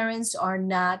their parents are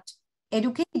not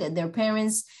educated. Their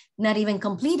parents not even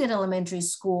completed elementary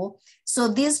school. So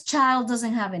this child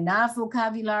doesn't have enough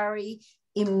vocabulary.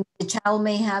 The child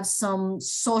may have some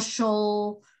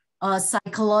social,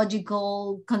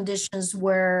 psychological conditions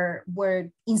where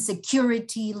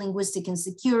insecurity, linguistic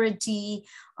insecurity,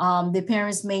 the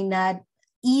parents may not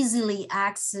easily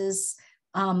access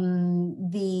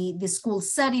the school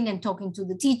setting and talking to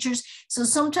the teachers. So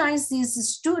sometimes these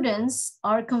students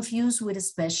are confused with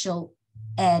special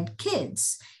ed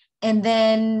kids. And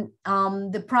then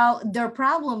their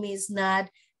problem is not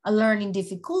a learning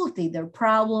difficulty. Their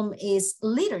problem is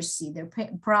literacy. Their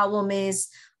problem is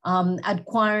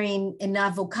acquiring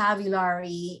enough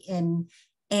vocabulary and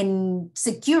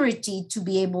security to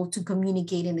be able to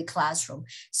communicate in the classroom.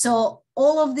 So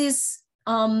all of these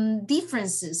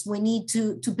differences we need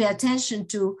to pay attention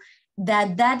to,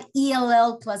 that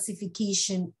ELL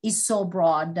classification is so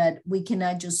broad that we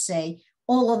cannot just say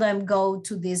all of them go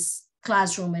to this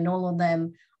classroom and all of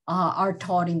them are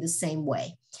taught in the same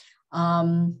way.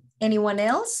 Anyone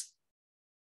else?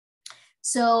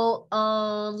 So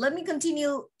let me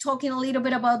continue talking a little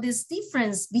bit about this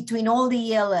difference between all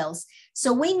the ELLs.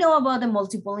 So we know about the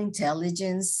multiple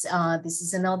intelligence. This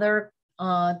is another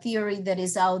theory that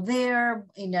is out there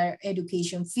in our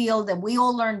education field, that we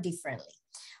all learn differently.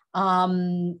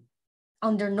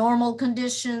 Under normal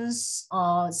conditions,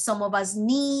 some of us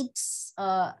need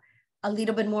a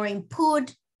little bit more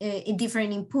input, in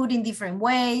different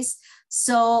ways.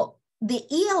 So the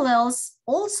ELLs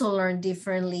also learn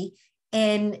differently,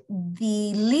 and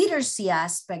the literacy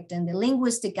aspect and the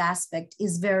linguistic aspect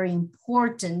is very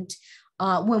important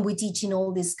when we're teaching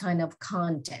all this kind of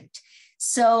content.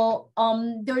 So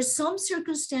there's some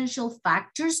circumstantial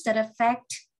factors that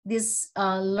affect this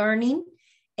learning,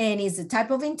 and it's the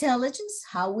type of intelligence,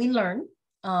 how we learn,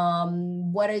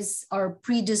 what is our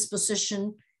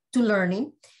predisposition to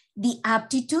learning, the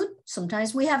aptitude.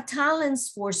 Sometimes we have talents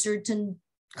for certain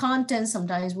content,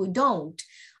 sometimes we don't.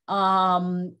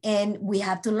 And we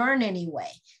have to learn anyway.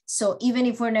 So even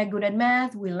if we're not good at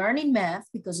math, we learn in math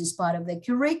because it's part of the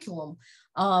curriculum.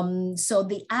 So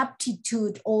the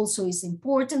aptitude also is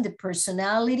important, the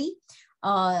personality.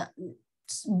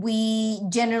 We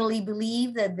generally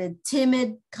believe that the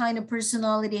timid kind of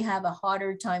personality have a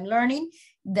harder time learning.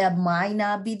 That might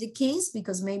not be the case,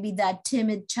 because maybe that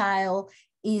timid child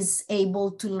is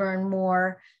able to learn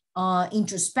more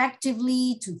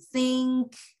introspectively, to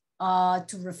think,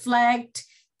 to reflect,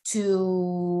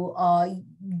 to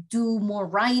do more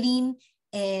writing.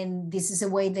 And this is a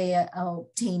way they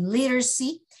obtain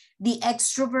literacy. The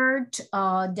extrovert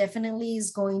definitely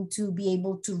is going to be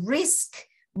able to risk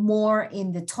more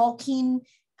in the talking,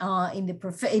 in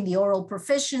the oral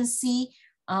proficiency,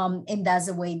 and that's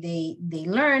the way they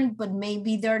learn, but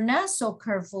maybe they're not so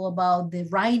careful about the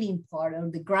writing part or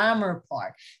the grammar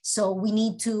part. So we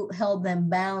need to help them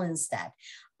balance that.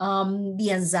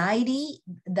 The anxiety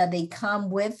that they come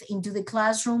with into the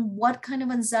classroom, what kind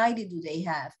of anxiety do they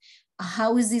have?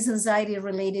 How is this anxiety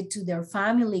related to their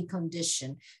family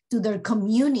condition, to their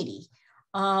community?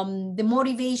 The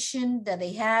motivation that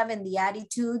they have and the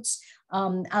attitudes.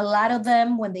 A lot of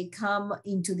them, when they come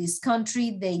into this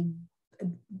country, they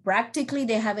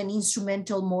have an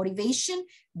instrumental motivation.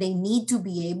 They need to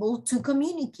be able to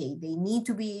communicate. They need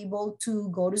to be able to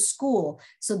go to school.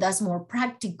 So that's more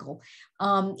practical.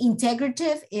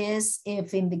 Integrative is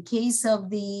if in the case of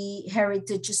the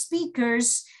heritage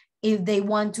speakers, if they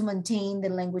want to maintain the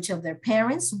language of their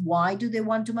parents. Why do they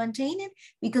want to maintain it?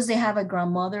 Because they have a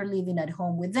grandmother living at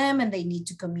home with them and they need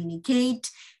to communicate,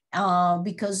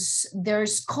 because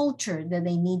there's culture that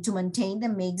they need to maintain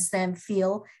that makes them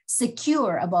feel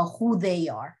secure about who they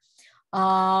are.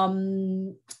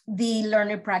 The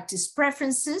learner practice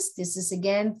preferences. This is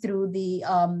again through the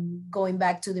going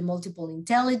back to the multiple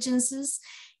intelligences,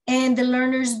 and the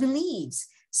learner's beliefs.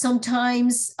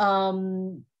 Sometimes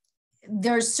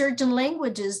there are certain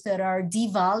languages that are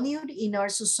devalued in our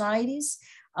societies.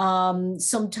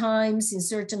 Sometimes in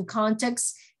certain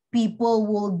contexts, people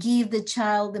will give the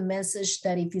child the message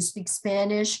that if you speak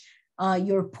Spanish,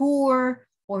 you're poor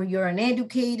or you're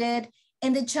uneducated,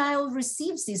 and the child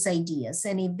receives these ideas.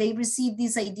 And if they receive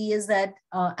these ideas, that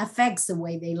affects the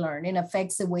way they learn and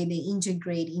affects the way they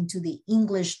integrate into the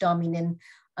English dominant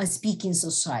speaking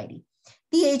society.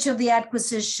 The age of the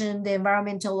acquisition, the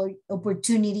environmental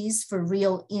opportunities for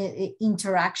real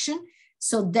interaction.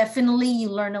 So definitely you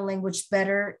learn a language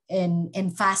better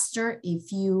and faster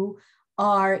if you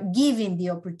are given the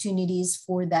opportunities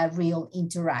for that real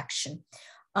interaction.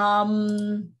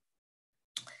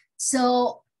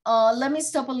 So let me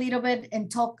stop a little bit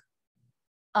and talk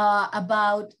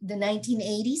about the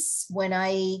 1980s when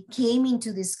I came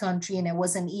into this country and I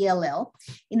was an ELL.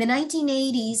 In the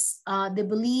 1980s, the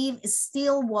belief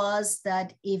still was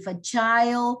that if a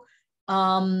child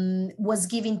was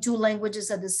given two languages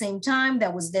at the same time,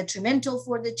 that was detrimental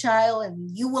for the child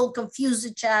and you will confuse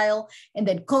the child, and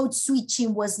that code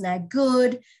switching was not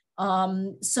good.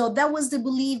 So that was the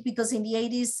belief, because in the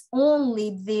 80s,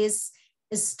 only these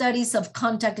studies of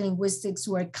contact linguistics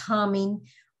were coming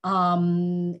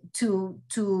to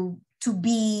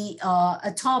be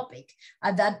a topic.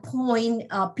 At that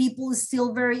point,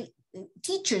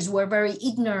 teachers were very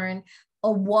ignorant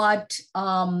of what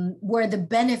were the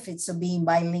benefits of being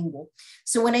bilingual.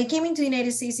 So when I came into the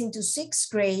United States into 6th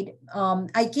grade,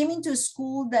 I came into a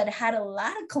school that had a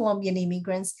lot of Colombian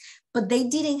immigrants, but they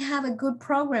didn't have a good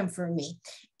program for me.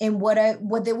 And what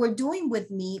they were doing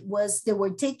with me was they were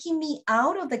taking me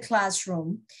out of the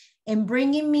classroom and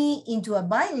bringing me into a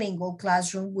bilingual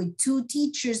classroom with two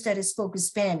teachers that spoke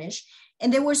Spanish.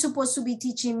 And they were supposed to be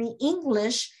teaching me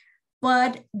English,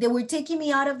 but they were taking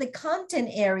me out of the content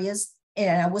areas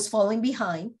and I was falling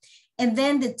behind. And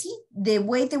then the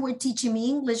way they were teaching me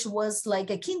English was like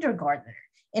a kindergartner.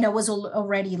 And I was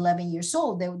already 11 years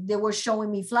old. They were showing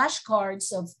me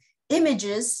flashcards of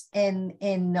images and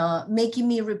making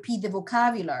me repeat the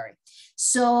vocabulary.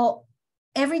 So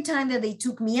every time that they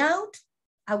took me out,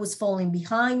 I was falling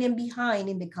behind and behind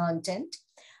in the content.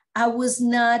 I was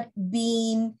not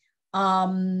being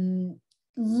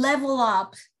level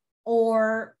up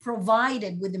or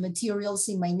provided with the materials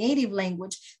in my native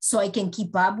language so I can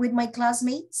keep up with my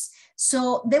classmates.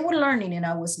 So they were learning and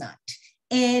I was not.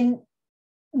 And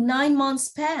 9 months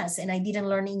passed and I didn't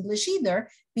learn English either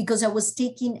because I was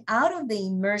taken out of the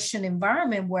immersion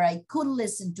environment where I could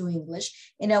listen to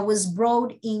English, and I was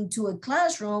brought into a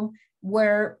classroom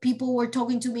where people were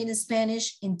talking to me in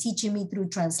Spanish and teaching me through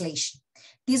translation.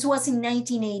 This was in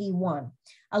 1981.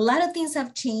 A lot of things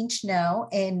have changed now,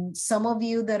 and some of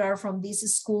you that are from these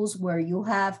schools where you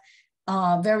have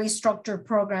very structured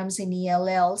programs in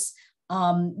ELLs,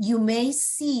 you may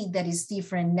see that it's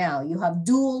different now. You have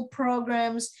dual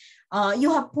programs,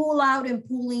 you have pull out and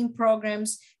pull in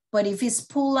programs, but if it's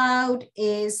pull out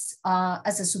is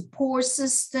as a support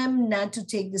system, not to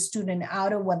take the student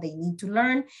out of what they need to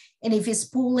learn. And if it's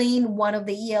pull in, one of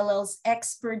the ELL's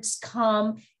experts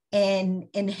come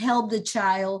and help the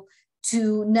child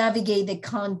to navigate the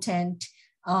content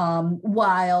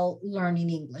while learning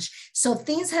English. So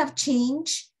things have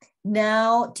changed.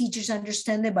 Now teachers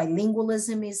understand that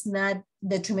bilingualism is not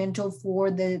detrimental for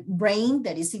the brain,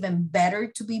 that it's even better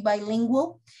to be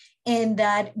bilingual, and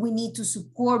that we need to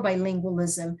support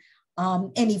bilingualism.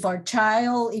 And if our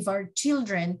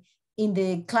children in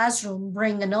the classroom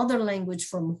bring another language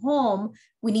from home,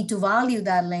 we need to value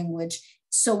that language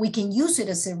so we can use it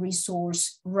as a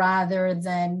resource rather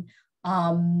than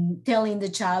telling the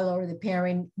child or the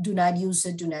parent, do not use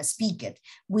it, do not speak it.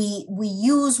 We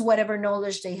use whatever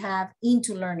knowledge they have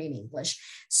into learning English.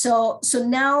 So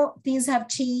now things have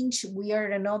changed. We are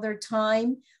at another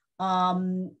time.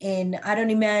 And I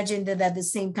don't imagine that the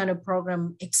same kind of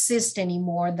program exists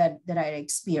anymore that I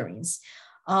experienced.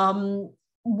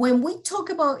 When we talk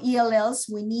about ELLs,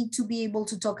 we need to be able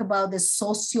to talk about the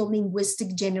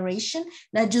sociolinguistic generation,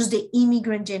 not just the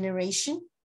immigrant generation,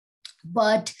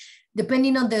 but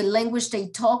depending on the language they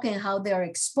talk and how they are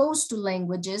exposed to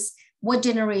languages, what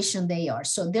generation they are.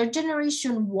 So they're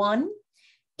generation 1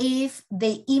 if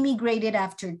they immigrated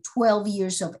after 12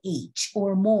 years of age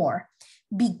or more,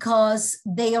 because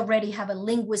they already have a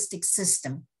linguistic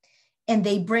system and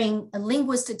they bring a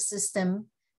linguistic system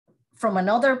from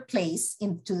another place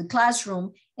into the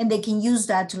classroom and they can use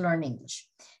that to learn English.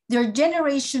 They're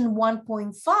generation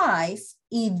 1.5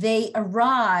 if they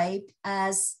arrived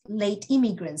as late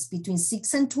immigrants between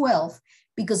 6 and 12,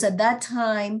 because at that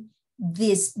time,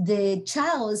 the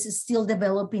child is still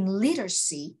developing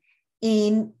literacy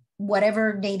in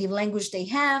whatever native language they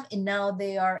have, and now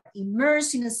they are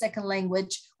immersed in a second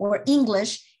language or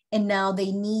English, and now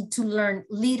they need to learn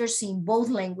literacy in both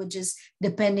languages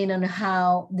depending on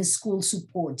how the school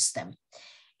supports them.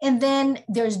 And then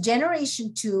there's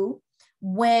generation 2,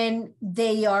 when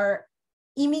they are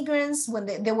immigrants, when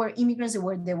they were immigrants,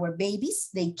 they were babies.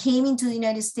 They came into the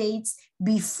United States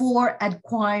before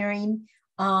acquiring,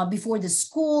 before the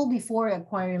school, before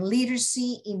acquiring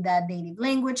literacy in that native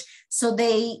language. So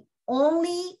they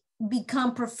only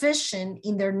become proficient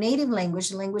in their native language,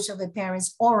 the language of the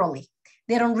parents, orally.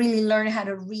 They don't really learn how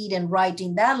to read and write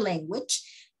in that language.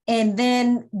 And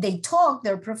then they talk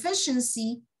their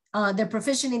proficiency, they're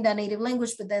proficient in that native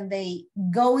language, but then they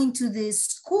go into this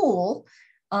school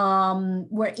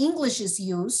where English is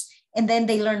used, and then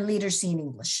they learn literacy in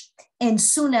English. And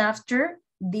soon after,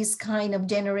 this kind of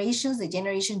generations, the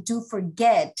generation 2,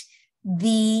 forget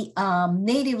the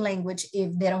native language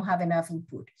if they don't have enough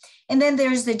input. And then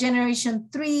there's the generation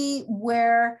 3,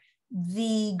 where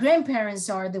the grandparents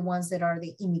are the ones that are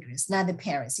the immigrants, not the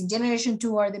parents. In generation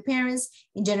 2 are the parents,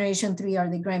 in generation 3 are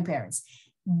the grandparents.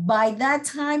 By that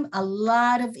time, a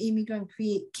lot of immigrant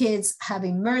kids have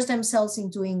immersed themselves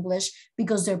into English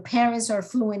because their parents are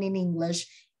fluent in English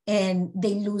and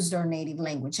they lose their native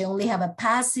language. They only have a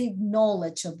passive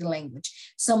knowledge of the language.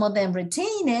 Some of them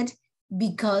retain it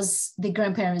because the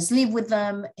grandparents live with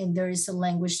them and there is a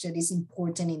language that is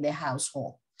important in the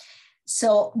household.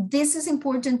 So this is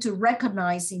important to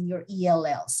recognize in your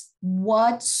ELLs,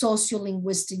 what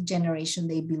sociolinguistic generation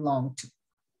they belong to.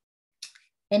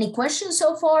 Any questions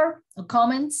so far or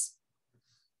comments?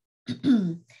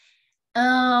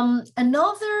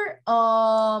 Another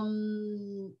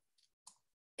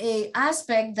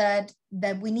aspect that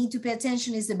we need to pay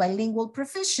attention is the bilingual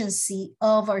proficiency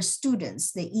of our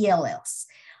students, the ELLs.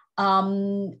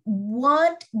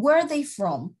 Where are they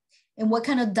from? And what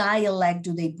kind of dialect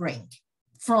do they bring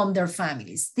from their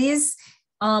families? This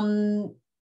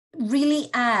really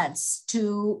adds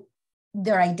to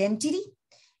their identity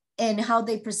and how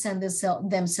they present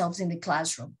themselves in the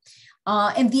classroom.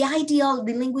 And the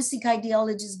linguistic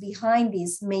ideologies behind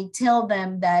this may tell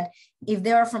them that if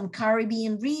they are from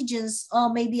Caribbean regions,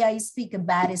 oh, maybe I speak a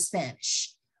bad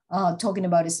Spanish, talking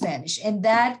about Spanish. And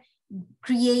that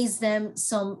creates them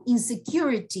some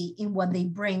insecurity in what they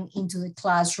bring into the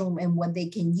classroom and what they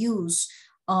can use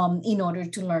in order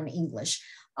to learn English.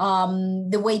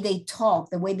 The way they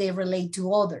talk, the way they relate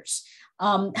to others.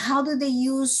 How do they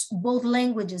use both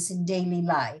languages in daily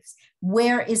lives?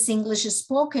 Where is English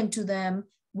spoken to them?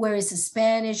 Where is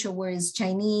Spanish, or where is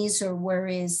Chinese, or where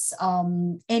is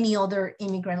any other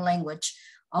immigrant language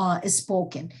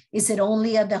spoken? Is it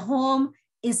only at the home?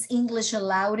 Is English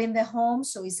allowed in the home?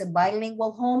 So is a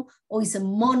bilingual home, or is a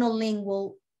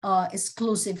monolingual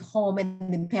exclusive home,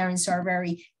 and the parents are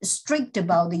very strict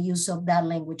about the use of that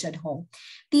language at home?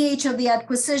 The age of the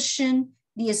acquisition,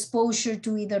 the exposure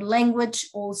to either language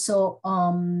also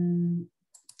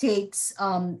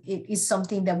it is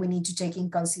something that we need to take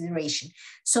in consideration.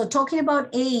 So talking about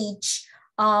age,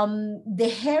 the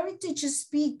heritage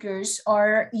speakers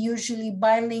are usually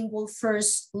bilingual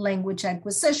first language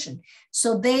acquisition.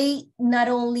 So they not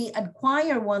only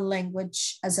acquire one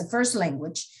language as a first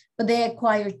language, but they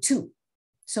acquire two.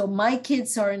 So my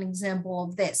kids are an example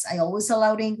of this. I always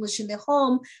allowed English in the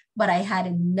home, but I had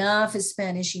enough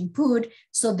Spanish input,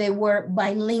 so they were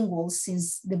bilingual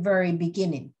since the very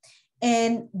beginning.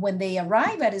 And when they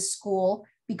arrive at a school,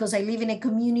 because I live in a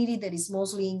community that is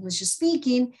mostly English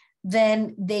speaking,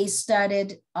 then they stopped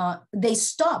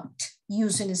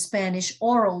using Spanish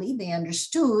orally, they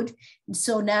understood.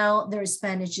 So now their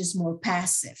Spanish is more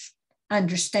passive,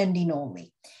 understanding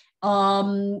only.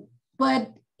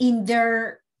 But in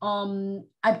their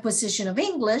acquisition of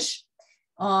English,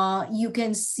 you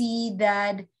can see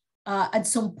that at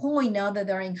some point, now that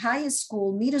they're in high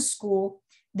school, middle school,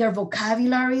 their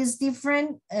vocabulary is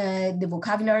different, the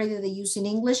vocabulary that they use in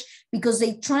English, because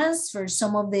they transfer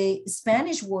some of the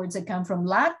Spanish words that come from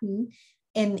Latin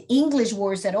and English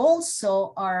words that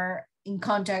also were in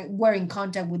contact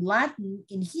with Latin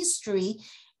in history.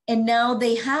 And now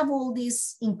they have all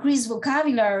this increased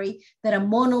vocabulary that a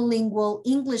monolingual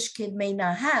English kid may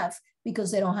not have because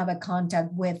they don't have a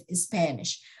contact with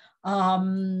Spanish.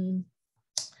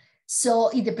 So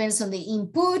it depends on the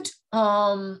input.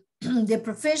 The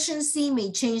proficiency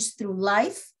may change through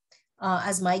life.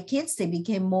 As my kids, they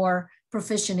became more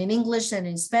proficient in English than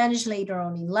in Spanish later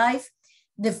on in life.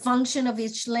 The function of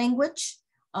each language,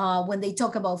 when they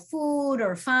talk about food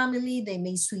or family, they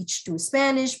may switch to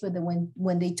Spanish, but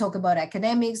when they talk about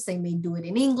academics, they may do it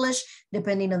in English,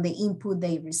 depending on the input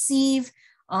they receive.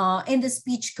 In the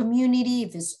speech community,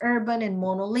 if it's urban and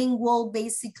monolingual,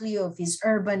 basically, or if it's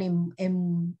urban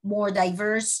and more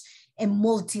diverse and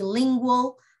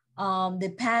multilingual, the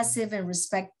passive and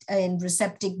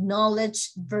receptive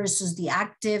knowledge versus the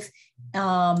active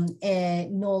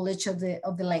knowledge of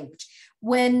the language.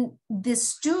 When the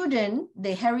student,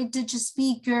 the heritage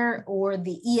speaker or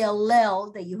the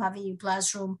ELL that you have in your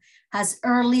classroom has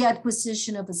early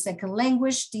acquisition of a second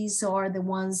language, these are the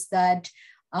ones that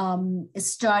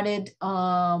started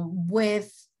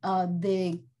with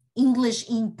the English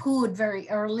input very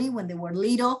early when they were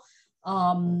little.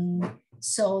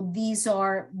 So these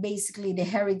are basically the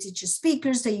heritage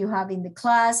speakers that you have in the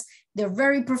class. They're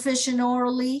very proficient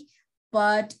orally,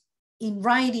 but in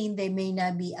writing, they may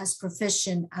not be as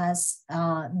proficient as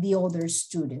the other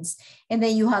students. And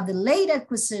then you have the late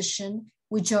acquisition,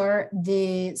 which are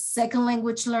the second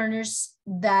language learners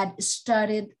that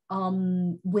started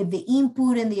with the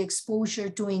input and the exposure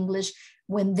to English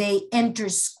when they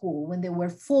entered school, when they were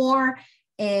 4,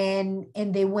 and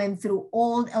they went through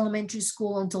all elementary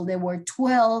school until they were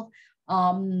 12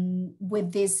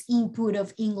 with this input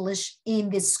of English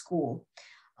in the school.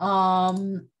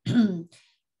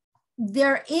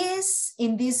 There is,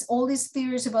 in all these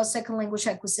theories about second language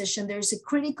acquisition, there's a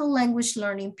critical language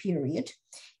learning period.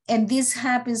 And this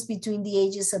happens between the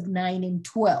ages of 9 and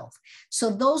 12.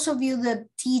 So those of you that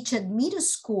teach at middle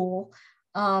school,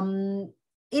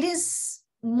 it is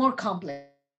more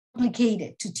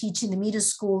complicated to teach in the middle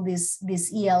school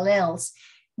these ELLs,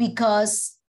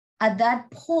 because at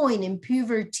that point in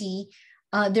puberty,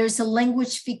 there's a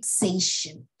language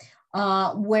fixation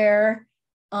where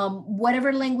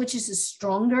whatever language is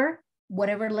stronger,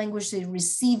 whatever language they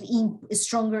receive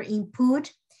stronger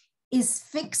input, is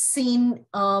fixing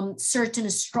certain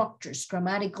structures,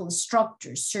 grammatical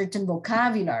structures, certain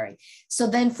vocabulary. So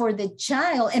then for the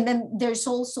child, and then there's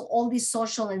also all this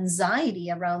social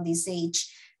anxiety around this age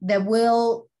that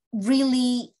will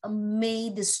really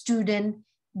make the student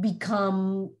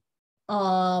become,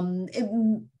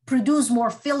 produce more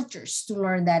filters to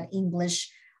learn that English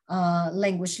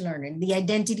language learning, the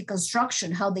identity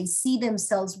construction, how they see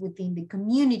themselves within the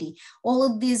community. All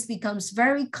of this becomes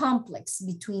very complex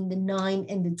between the 9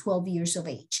 and the 12 years of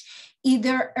age.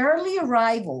 Either early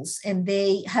arrivals and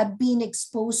they have been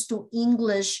exposed to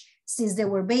English since they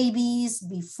were babies,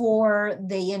 before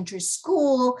they enter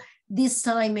school, this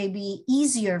time may be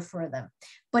easier for them.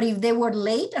 But if they were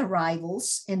late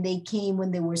arrivals and they came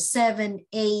when they were 7,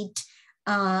 8,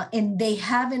 and they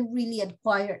haven't really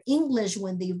acquired English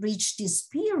when they reach this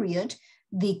period,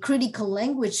 the critical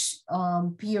language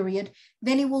period,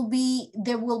 then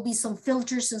there will be some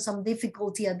filters and some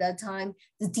difficulty at that time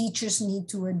the teachers need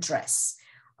to address.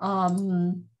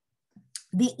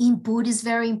 The input is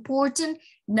very important,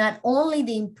 not only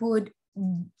the input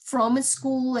from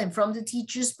school and from the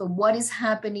teachers, but what is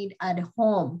happening at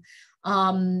home.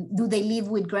 Do they live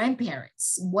with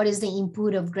grandparents? What is the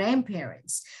input of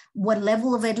grandparents? What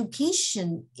level of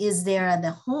education is there at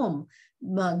the home?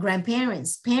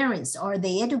 Grandparents, parents, are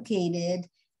they educated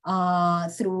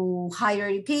through higher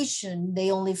education?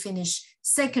 They only finish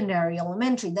secondary,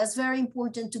 elementary. That's very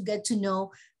important to get to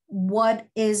know what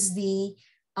is the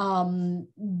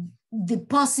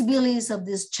possibilities of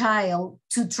this child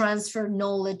to transfer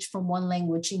knowledge from one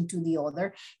language into the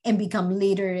other and become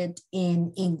literate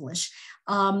in English.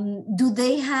 Do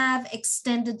they have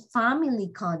extended family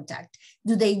contact?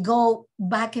 Do they go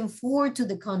back and forth to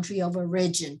the country of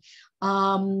origin?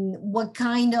 What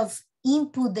kind of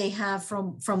input they have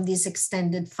from this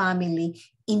extended family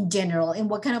in general, and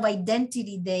what kind of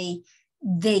identity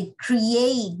they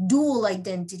create, dual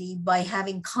identity, by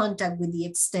having contact with the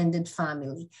extended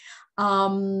family.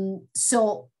 And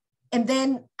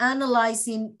then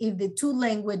analyzing if the two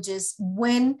languages,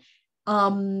 when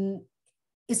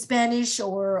Spanish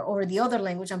or the other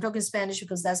language, I'm talking Spanish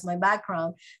because that's my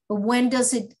background, but when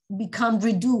does it become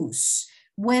reduced?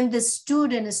 When the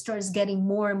student starts getting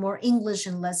more and more English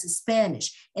and less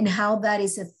Spanish, and how that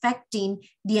is affecting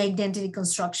the identity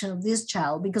construction of this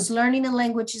child. Because learning a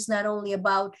language is not only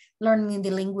about learning in the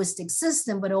linguistic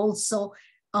system, but also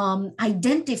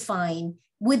identifying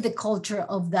with the culture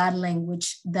of that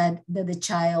language that the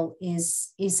child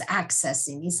is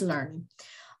accessing, is learning.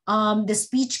 The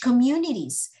speech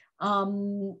communities.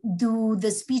 Do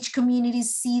the speech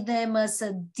communities see them as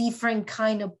a different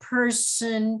kind of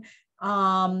person?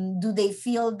 Do they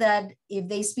feel that if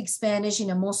they speak Spanish in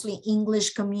a mostly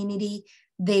English community,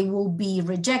 they will be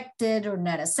rejected or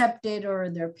not accepted, or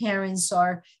their parents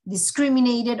are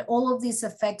discriminated? All of this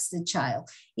affects the child.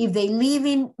 If they live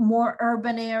in more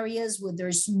urban areas where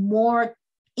there's more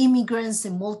immigrants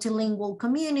and multilingual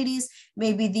communities,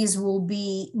 maybe this will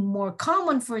be more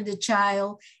common for the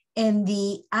child, and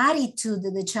the attitude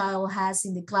that the child has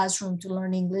in the classroom to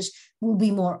learn English will be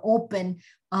more open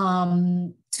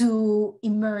to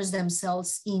immerse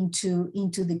themselves into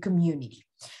the community.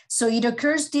 So it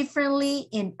occurs differently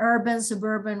in urban,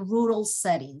 suburban, rural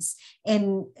settings.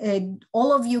 And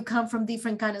all of you come from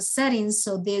different kind of settings.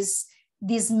 So this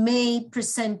may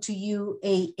present to you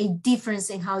a difference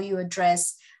in how you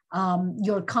address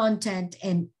your content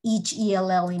and each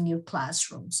ELL in your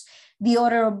classrooms. The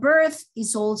order of birth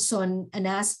is also an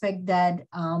aspect that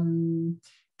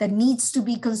needs to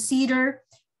be considered.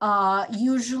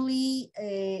 Usually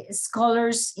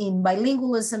scholars in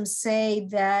bilingualism say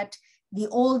that the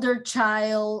older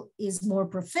child is more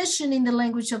proficient in the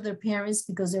language of their parents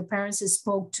because their parents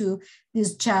spoke to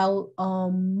this child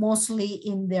mostly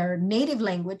in their native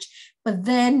language. But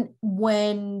then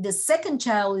when the second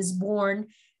child is born,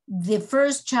 the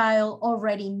first child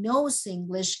already knows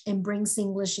English and brings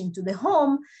English into the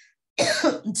home.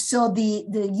 So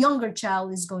the younger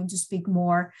child is going to speak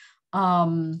more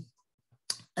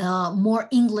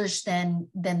English than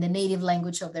the native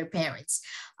language of their parents.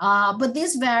 But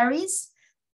this varies.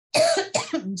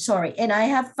 Sorry. And I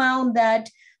have found that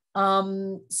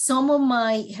some of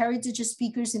my heritage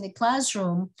speakers in the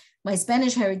classroom, my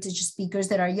Spanish heritage speakers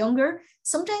that are younger,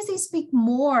 sometimes they speak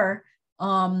more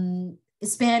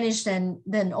Spanish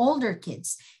than older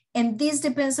kids. And this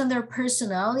depends on their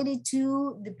personality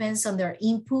too, depends on their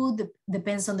input,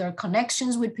 depends on their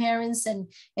connections with parents and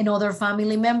other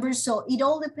family members. So it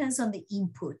all depends on the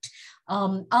input.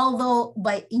 Although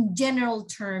in general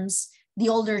terms, the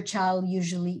older child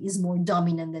usually is more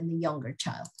dominant than the younger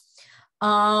child.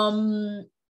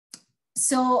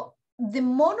 So the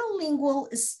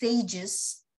monolingual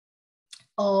stages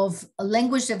of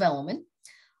language development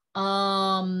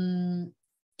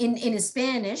in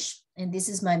Spanish, and this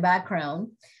is my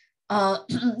background,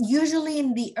 usually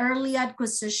in the early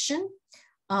acquisition,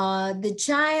 the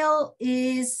child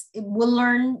will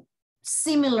learn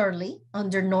similarly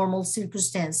under normal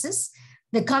circumstances.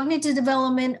 The cognitive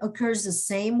development occurs the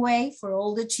same way for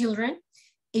all the children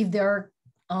if their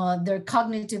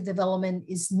cognitive development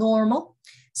is normal.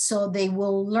 So they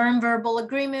will learn verbal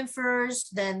agreement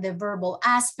first, then the verbal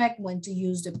aspect, when to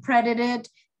use the predicative,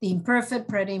 the imperfect.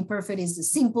 Predi-imperfect is the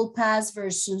simple past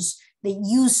versus the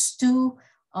used to,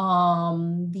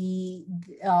 the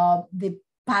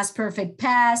past perfect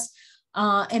past,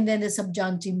 and then the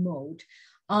subjunctive mode.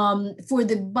 For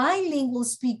the bilingual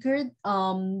speaker,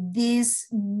 this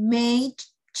may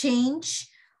change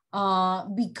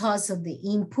because of the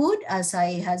input, as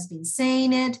I has been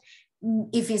saying it.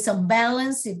 If it's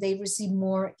unbalanced, if they receive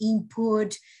more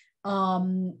input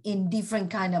in different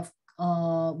kind of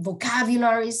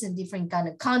vocabularies and different kind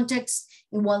of contexts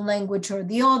in one language or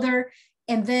the other.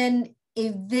 And then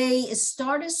if they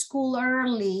start a school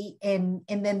early and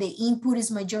then the input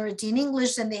is majority in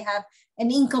English, then they have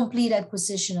an incomplete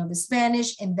acquisition of the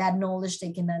Spanish, and that knowledge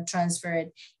they cannot transfer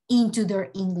it into their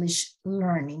English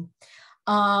learning.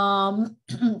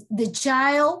 The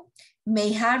child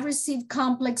may have received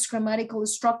complex grammatical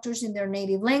structures in their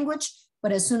native language,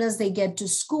 but as soon as they get to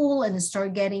school and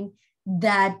start getting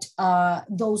that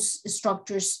those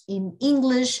structures in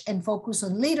English and focus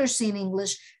on literacy in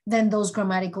English, then those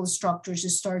grammatical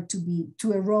structures start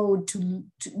to erode,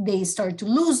 they start to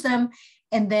lose them,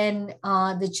 and then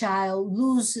the child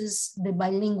loses the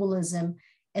bilingualism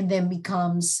and then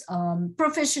becomes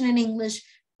proficient in English,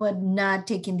 but not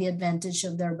taking the advantage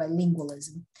of their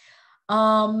bilingualism.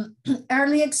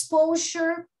 Early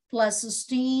exposure plus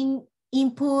sustained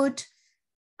input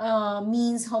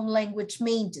means home language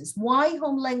maintenance. Why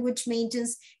home language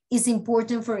maintenance is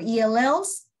important for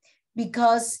ELLs?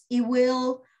 Because it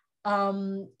will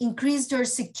increase their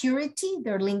security,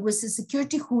 their linguistic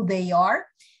security, who they are.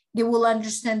 They will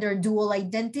understand their dual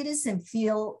identities and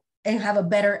feel and have a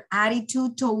better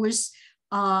attitude towards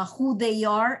who they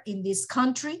are in this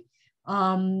country.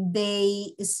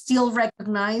 They still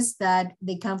recognize that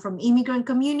they come from immigrant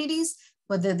communities,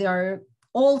 but that they are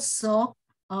also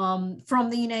from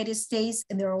the United States,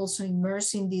 and they're also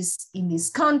immersed in this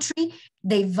country.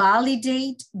 They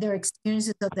validate their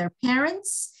experiences of their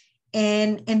parents,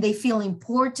 and they feel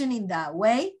important in that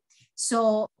way.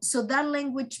 So that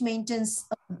language maintenance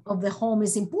of the home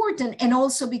is important, and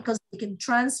also because they can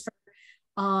transfer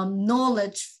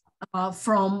knowledge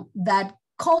from that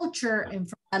culture and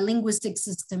from that linguistic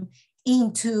system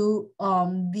into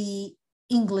the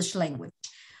English language.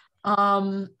 Sorry,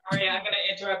 I'm going to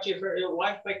interrupt you for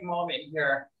one quick moment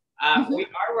here. We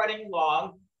are running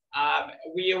long.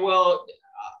 We will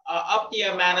up the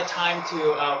amount of time to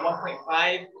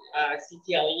 1.5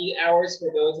 CTLE hours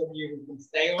for those of you who can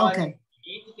stay on. Okay.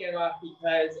 You need to get off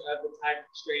because of the time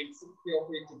constraints. Feel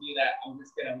free to do that. I'm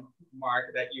just going to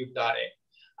mark that you've got it.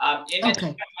 In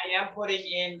addition, I am putting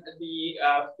in the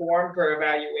form for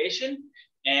evaluation,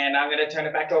 and I'm going to turn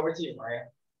it back over to you, Maria.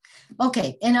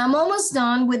 Okay, and I'm almost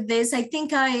done with this. I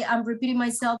think I'm repeating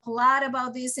myself a lot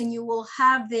about this, and you will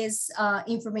have this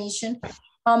information.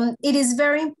 It is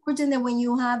very important that when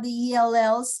you have the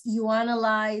ELLs, you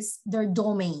analyze their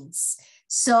domains.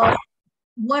 So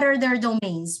what are their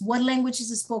domains? What language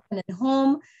is spoken at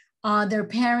home? Their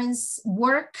parents'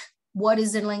 work. What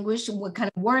is their language? What kind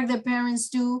of work their parents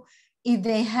do? If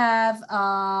they have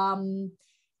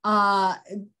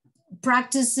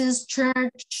practices,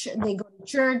 church, they go to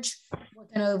church,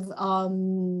 what kind of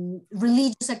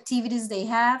religious activities they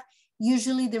have.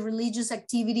 Usually the religious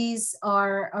activities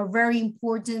are very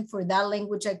important for that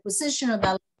language acquisition or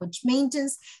that language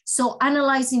maintenance. So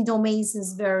analyzing domains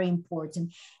is very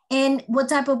important. And what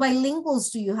type of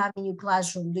bilinguals do you have in your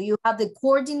classroom? Do you have the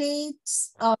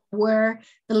coordinates where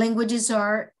the languages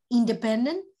are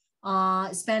independent?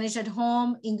 Spanish at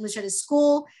home, English at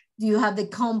school? Do you have the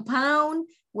compound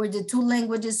where the two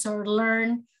languages are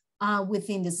learned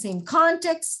within the same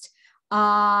context?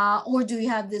 Or do you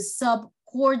have the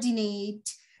sub-coordinate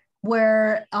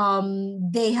where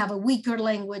they have a weaker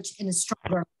language and a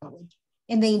stronger language,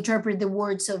 and they interpret the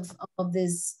words of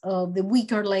the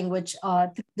weaker language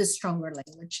through the stronger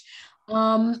language?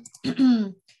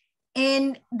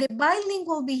 And the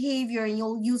bilingual behavior, and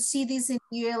you'll see this in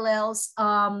ELLs,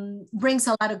 brings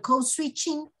a lot of code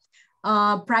switching,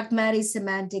 pragmatic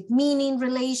semantic meaning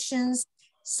relations.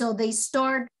 So they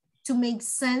start to make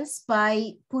sense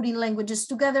by putting languages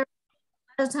together.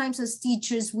 A lot of times as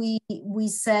teachers, we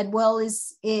said, well,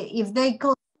 if they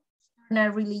code, they're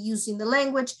not really using the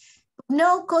language. But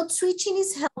no, code switching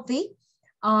is healthy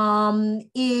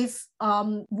if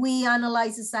we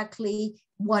analyze exactly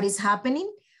what is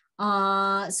happening.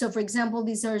 So for example,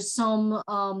 these are some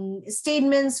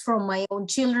statements from my own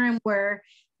children where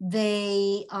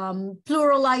They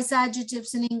pluralize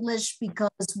adjectives in English because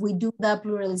we do that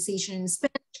pluralization in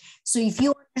Spanish. So if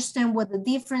you understand what the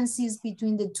difference is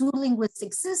between the two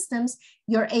linguistic systems,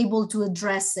 you're able to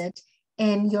address it,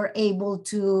 and you're able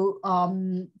to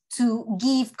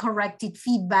give corrected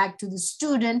feedback to the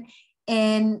student.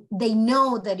 And they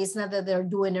know that it's not that they're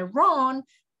doing it wrong,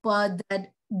 but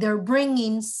that they're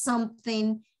bringing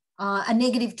something, a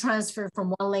negative transfer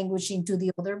from one language into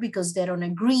the other because they don't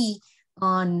agree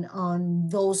on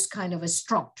those kind of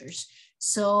structures.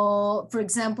 So, for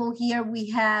example, here we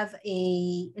have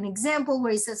an example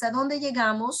where it says, ¿A dónde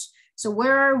llegamos? So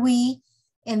where are we?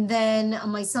 And then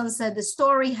my son said the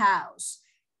story house.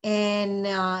 And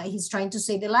he's trying to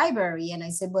say the library. And I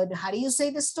said, but how do you say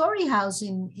the story house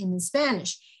in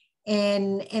Spanish?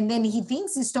 And then he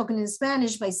thinks he's talking in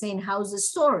Spanish by saying house of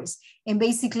stories. And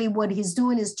basically what he's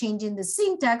doing is changing the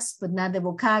syntax, but not the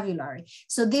vocabulary.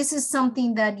 So this is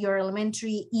something that your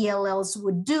elementary ELLs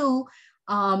would do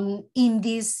in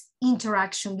this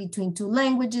interaction between two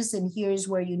languages. And here's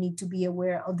where you need to be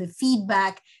aware of the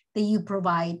feedback that you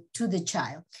provide to the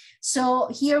child. So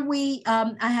here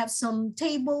I have some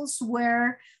tables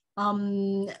where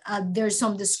there's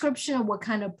some description of what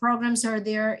kind of programs are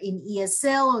there in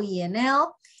ESL or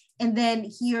ENL. And then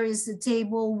here is the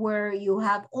table where you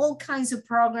have all kinds of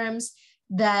programs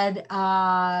that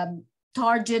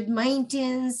target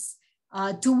maintenance,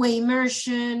 two-way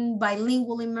immersion,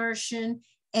 bilingual immersion,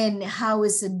 and how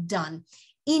is it done.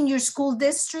 In your school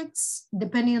districts,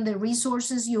 depending on the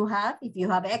resources you have, if you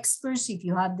have experts, if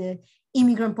you have the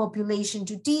immigrant population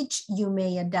to teach, you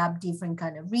may adapt different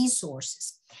kind of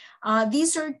resources.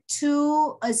 These are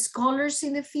two scholars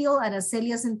in the field,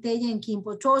 Aracelia Centella and Kim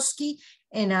Potosky,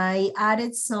 and I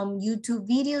added some YouTube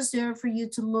videos there for you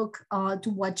to look, to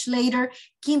watch later.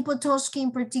 Kim Potosky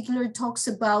in particular talks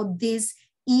about these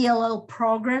ELL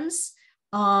programs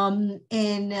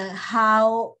and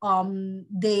how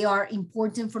they are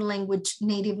important for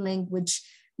native language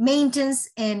maintenance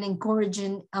and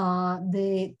encouraging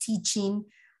the teaching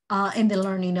and the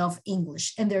learning of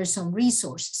English. And there are some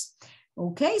resources.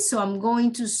 Okay, so I'm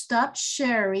going to stop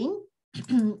sharing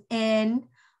and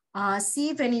see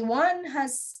if anyone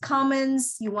has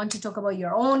comments. You want to talk about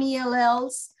your own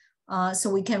ELLs so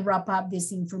we can wrap up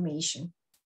this information.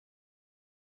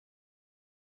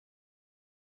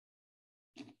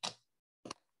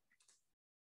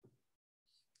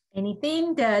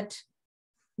 Anything that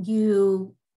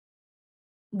you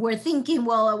were thinking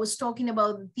while I was talking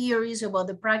about the theories, about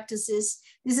the practices?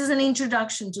 This is an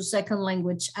introduction to second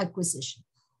language acquisition.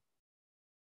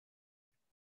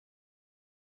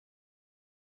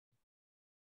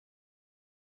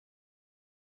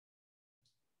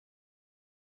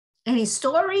 Any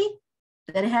story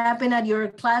that happened at your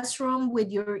classroom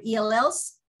with your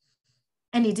ELLs?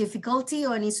 Any difficulty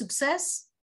or any success?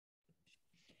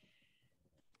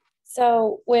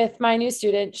 So with my new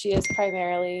student, she is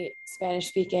primarily Spanish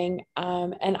speaking.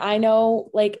 And I know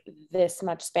like this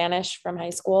much Spanish from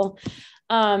high school.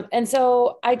 And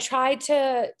so I try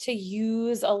to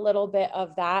use a little bit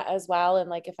of that as well. And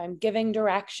like, if I'm giving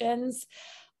directions,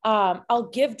 I'll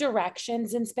give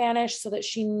directions in Spanish so that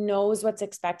she knows what's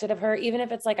expected of her, even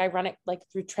if it's like I run it like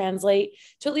through Translate,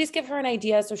 to at least give her an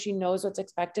idea so she knows what's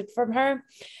expected from her.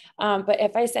 But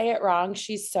if I say it wrong,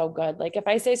 she's so good. Like if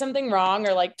I say something wrong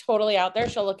or like totally out there,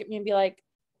 she'll look at me and be like,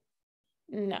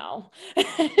 no,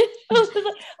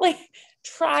 like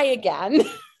try again.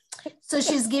 So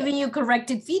she's giving you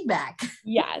corrected feedback.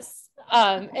 Yes.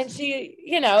 And she,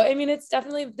 you know, I mean, it's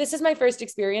definitely, this is my first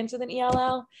experience with an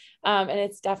ELL. And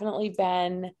it's definitely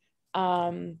been,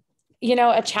 you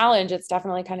know, a challenge. It's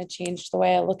definitely kind of changed the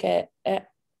way I look at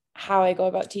how I go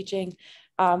about teaching.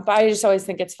 But I just always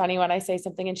think it's funny when I say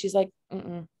something and she's like,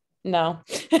 no,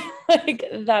 like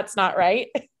that's not right.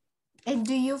 And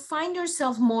do you find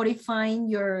yourself modifying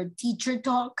your teacher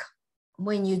talk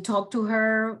when you talk to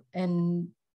her and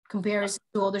comparison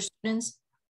to other students?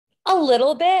 A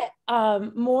little bit,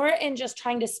 more in just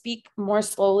trying to speak more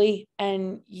slowly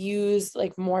and use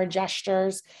like more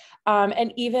gestures,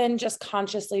 and even just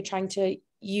consciously trying to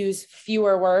use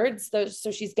fewer words,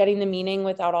 so she's getting the meaning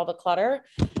without all the clutter.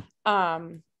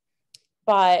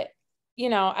 But you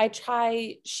know, I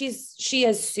try. She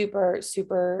is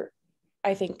super,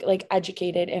 I think, like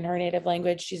educated in her native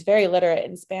language. She's very literate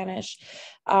in Spanish,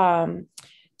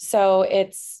 so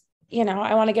it's, you know,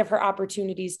 I want to give her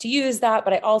opportunities to use that,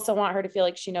 but I also want her to feel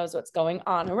like she knows what's going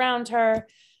on around her.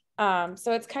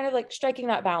 So it's kind of like striking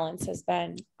that balance has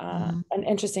been an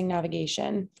interesting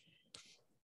navigation.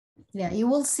 Yeah, you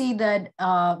will see that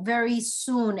very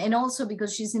soon. And also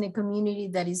because she's in a community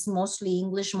that is mostly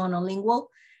English monolingual,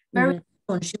 very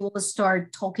she will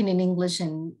start talking in English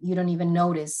and you don't even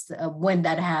notice when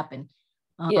that happened.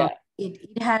 Yeah.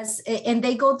 It has, and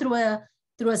they go through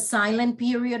a silent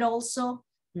period also.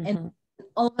 Mm-hmm. And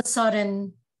all of a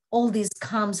sudden, all this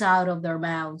comes out of their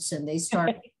mouths and they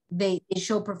start, they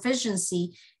show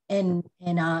proficiency. And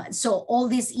so all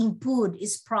this input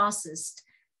is processed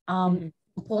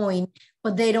point,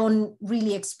 but they don't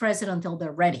really express it until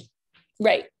they're ready.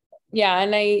 Right. Yeah.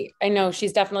 And I know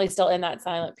she's definitely still in that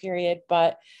silent period,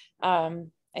 but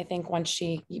I think once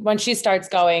she starts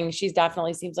going, she's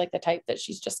definitely seems like the type that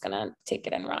she's just going to take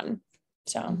it and run.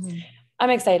 So I'm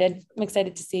excited. I'm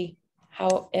excited to see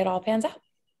how it all pans out.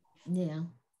 Yeah.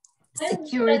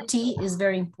 Security is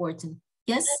very important.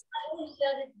 Yes? I always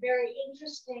found it very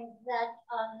interesting that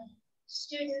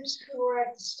students who were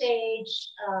at the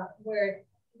stage where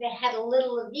they had a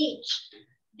little of each,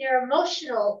 their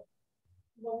emotional,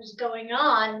 what was going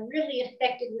on really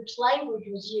affected which language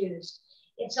was used.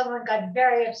 If someone got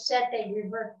very upset, they'd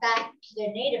revert back to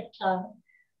their native tongue.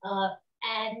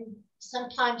 And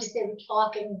sometimes if they were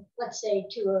talking, let's say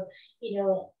to a, it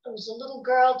was a little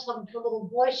girl talking to a little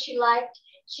boy she liked,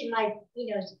 she might,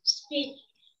 speak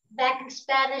back in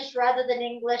Spanish rather than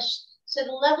English. So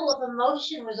the level of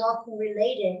emotion was often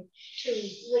related to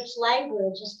which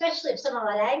language, especially if someone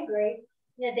got angry,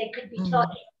 they could be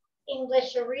talking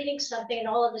English or reading something, and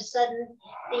all of a sudden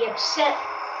the upset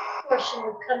portion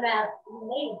would come out in the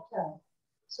native tongue.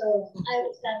 So I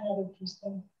always found that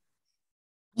interesting.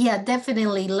 Yeah,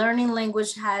 definitely. Learning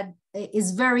language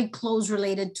is very close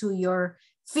related to your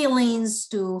feelings,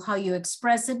 to how you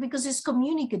express it, because it's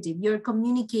communicative. You're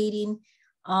communicating,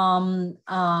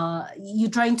 you're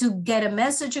trying to get a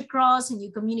message across and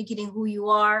you're communicating who you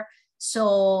are.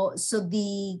 So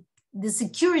the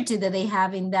security that they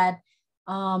have in that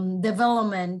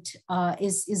development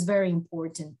is very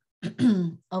important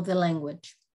of the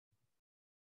language.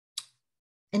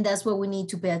 And that's what we need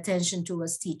to pay attention to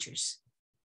as teachers.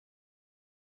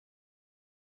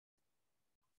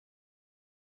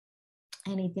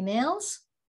 Anything else?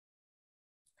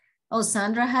 Oh,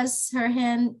 Sandra has her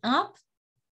hand up.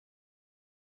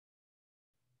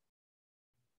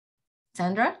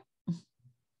 Sandra,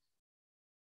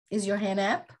 is your hand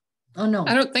up? Oh no.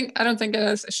 I don't think it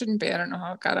is. It shouldn't be. I don't know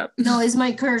how it got up. No, it's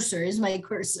my cursor. It's my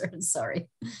cursor. Sorry.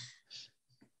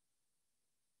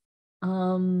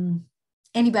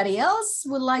 Anybody else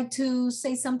would like to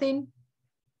say something?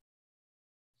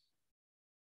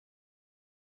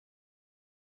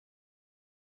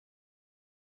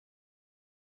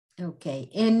 Okay,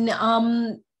 and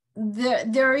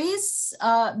there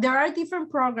are different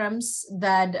programs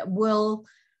that will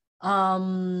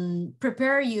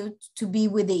prepare you to be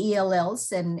with the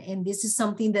ELLs, and this is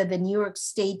something that the New York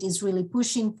State is really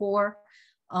pushing for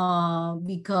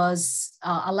because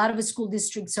a lot of school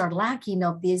districts are lacking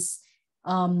of these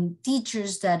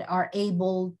teachers that are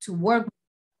able to work,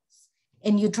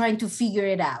 and you're trying to figure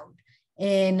it out.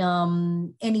 And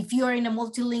if you're in a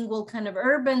multilingual kind of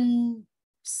urban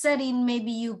setting,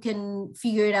 maybe you can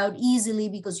figure it out easily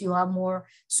because you have more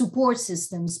support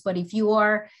systems. But if you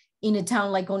are in a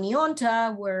town like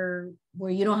Oneonta, where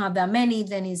you don't have that many,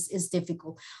 then it's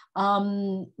difficult.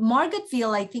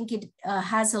 Margaretville, I think it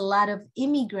has a lot of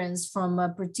immigrants from a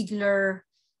particular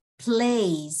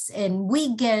place, and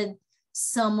we get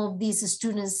some of these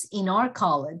students in our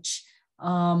college.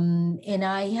 And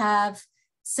I have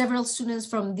several students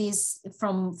from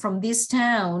this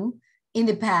town in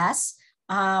the past.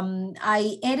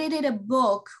 I edited a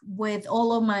book with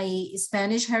all of my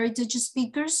Spanish heritage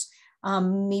speakers.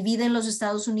 Mi vida en los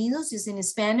Estados Unidos is in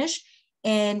Spanish.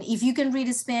 And if you can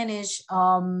read Spanish,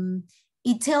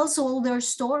 it tells all their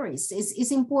stories.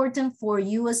 It's important for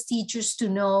you as teachers to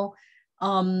know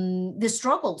the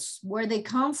struggles, where they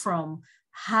come from,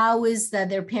 how is that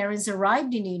their parents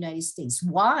arrived in the United States,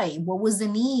 why, what was the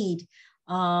need,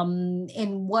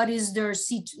 and what is their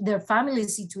family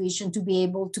situation to be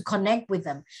able to connect with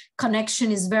them.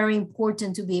 Connection is very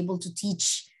important to be able to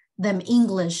teach them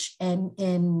English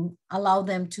and allow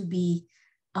them to be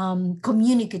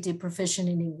communicative, proficient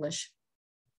in English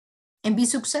and be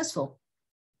successful.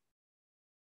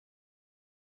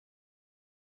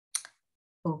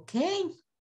 Okay,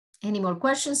 any more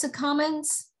questions or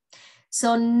comments?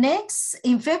 So next,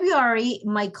 in February,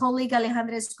 my colleague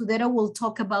Alejandra Escudero will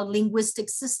talk about linguistic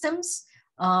systems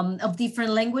of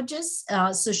different languages.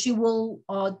 So she will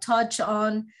touch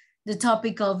on the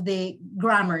topic of the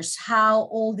grammars, how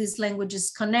all these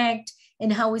languages connect,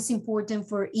 and how it's important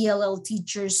for ELL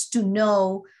teachers to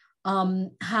know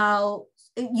how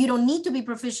you don't need to be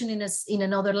proficient in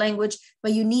another language,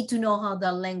 but you need to know how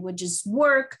the languages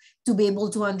work to be able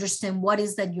to understand what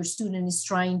is that your student is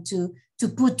trying to to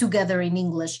put together in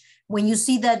English. When you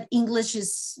see that English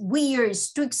is weird,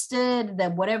 is twisted,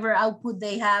 that whatever output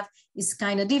they have is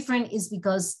kind of different, is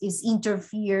because it's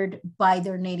interfered by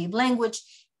their native language.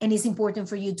 And it's important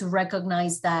for you to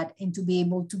recognize that and to be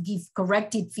able to give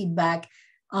corrected feedback,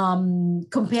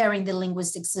 comparing the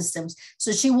linguistic systems.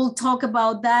 So she will talk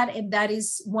about that, and that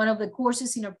is one of the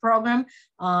courses in our program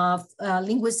of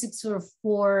linguistics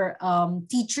for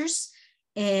teachers,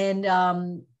 and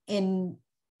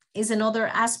is another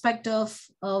aspect of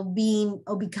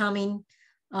becoming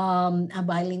a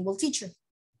bilingual teacher.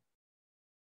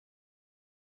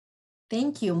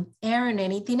 Thank you. Aaron,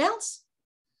 anything else?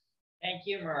 Thank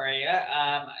you,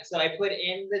 Maria. So I put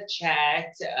in the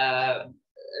chat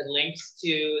links to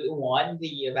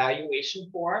the evaluation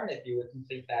form, if you would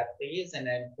complete that, please, and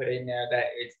then put in there that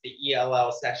it's the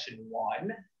ELL session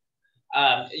 1.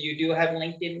 You do have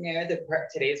linked in there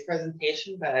today's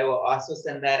presentation, but I will also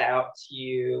send that out to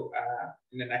you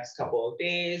in the next couple of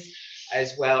days,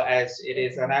 as well as it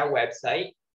is on our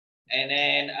website. And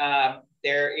then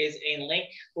there is a link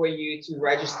for you to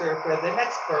register for the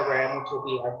next program, which will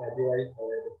be on February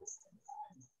 3rd at this time.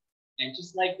 And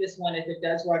just like this one, if it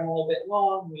does run a little bit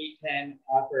long, we can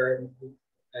offer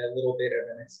a little bit of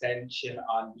an extension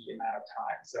on the amount of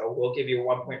time. So we'll give you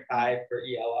 1.5 for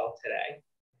ELL today.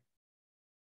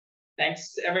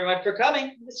 Thanks everyone for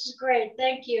coming. This is great.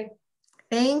 Thank you.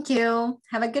 Thank you.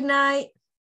 Have a good night.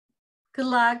 Good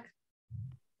luck.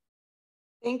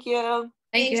 Thank you.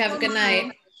 Thank you. Have a good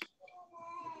night.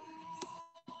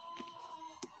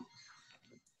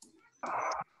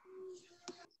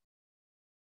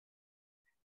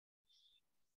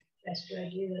 That's what I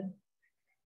do.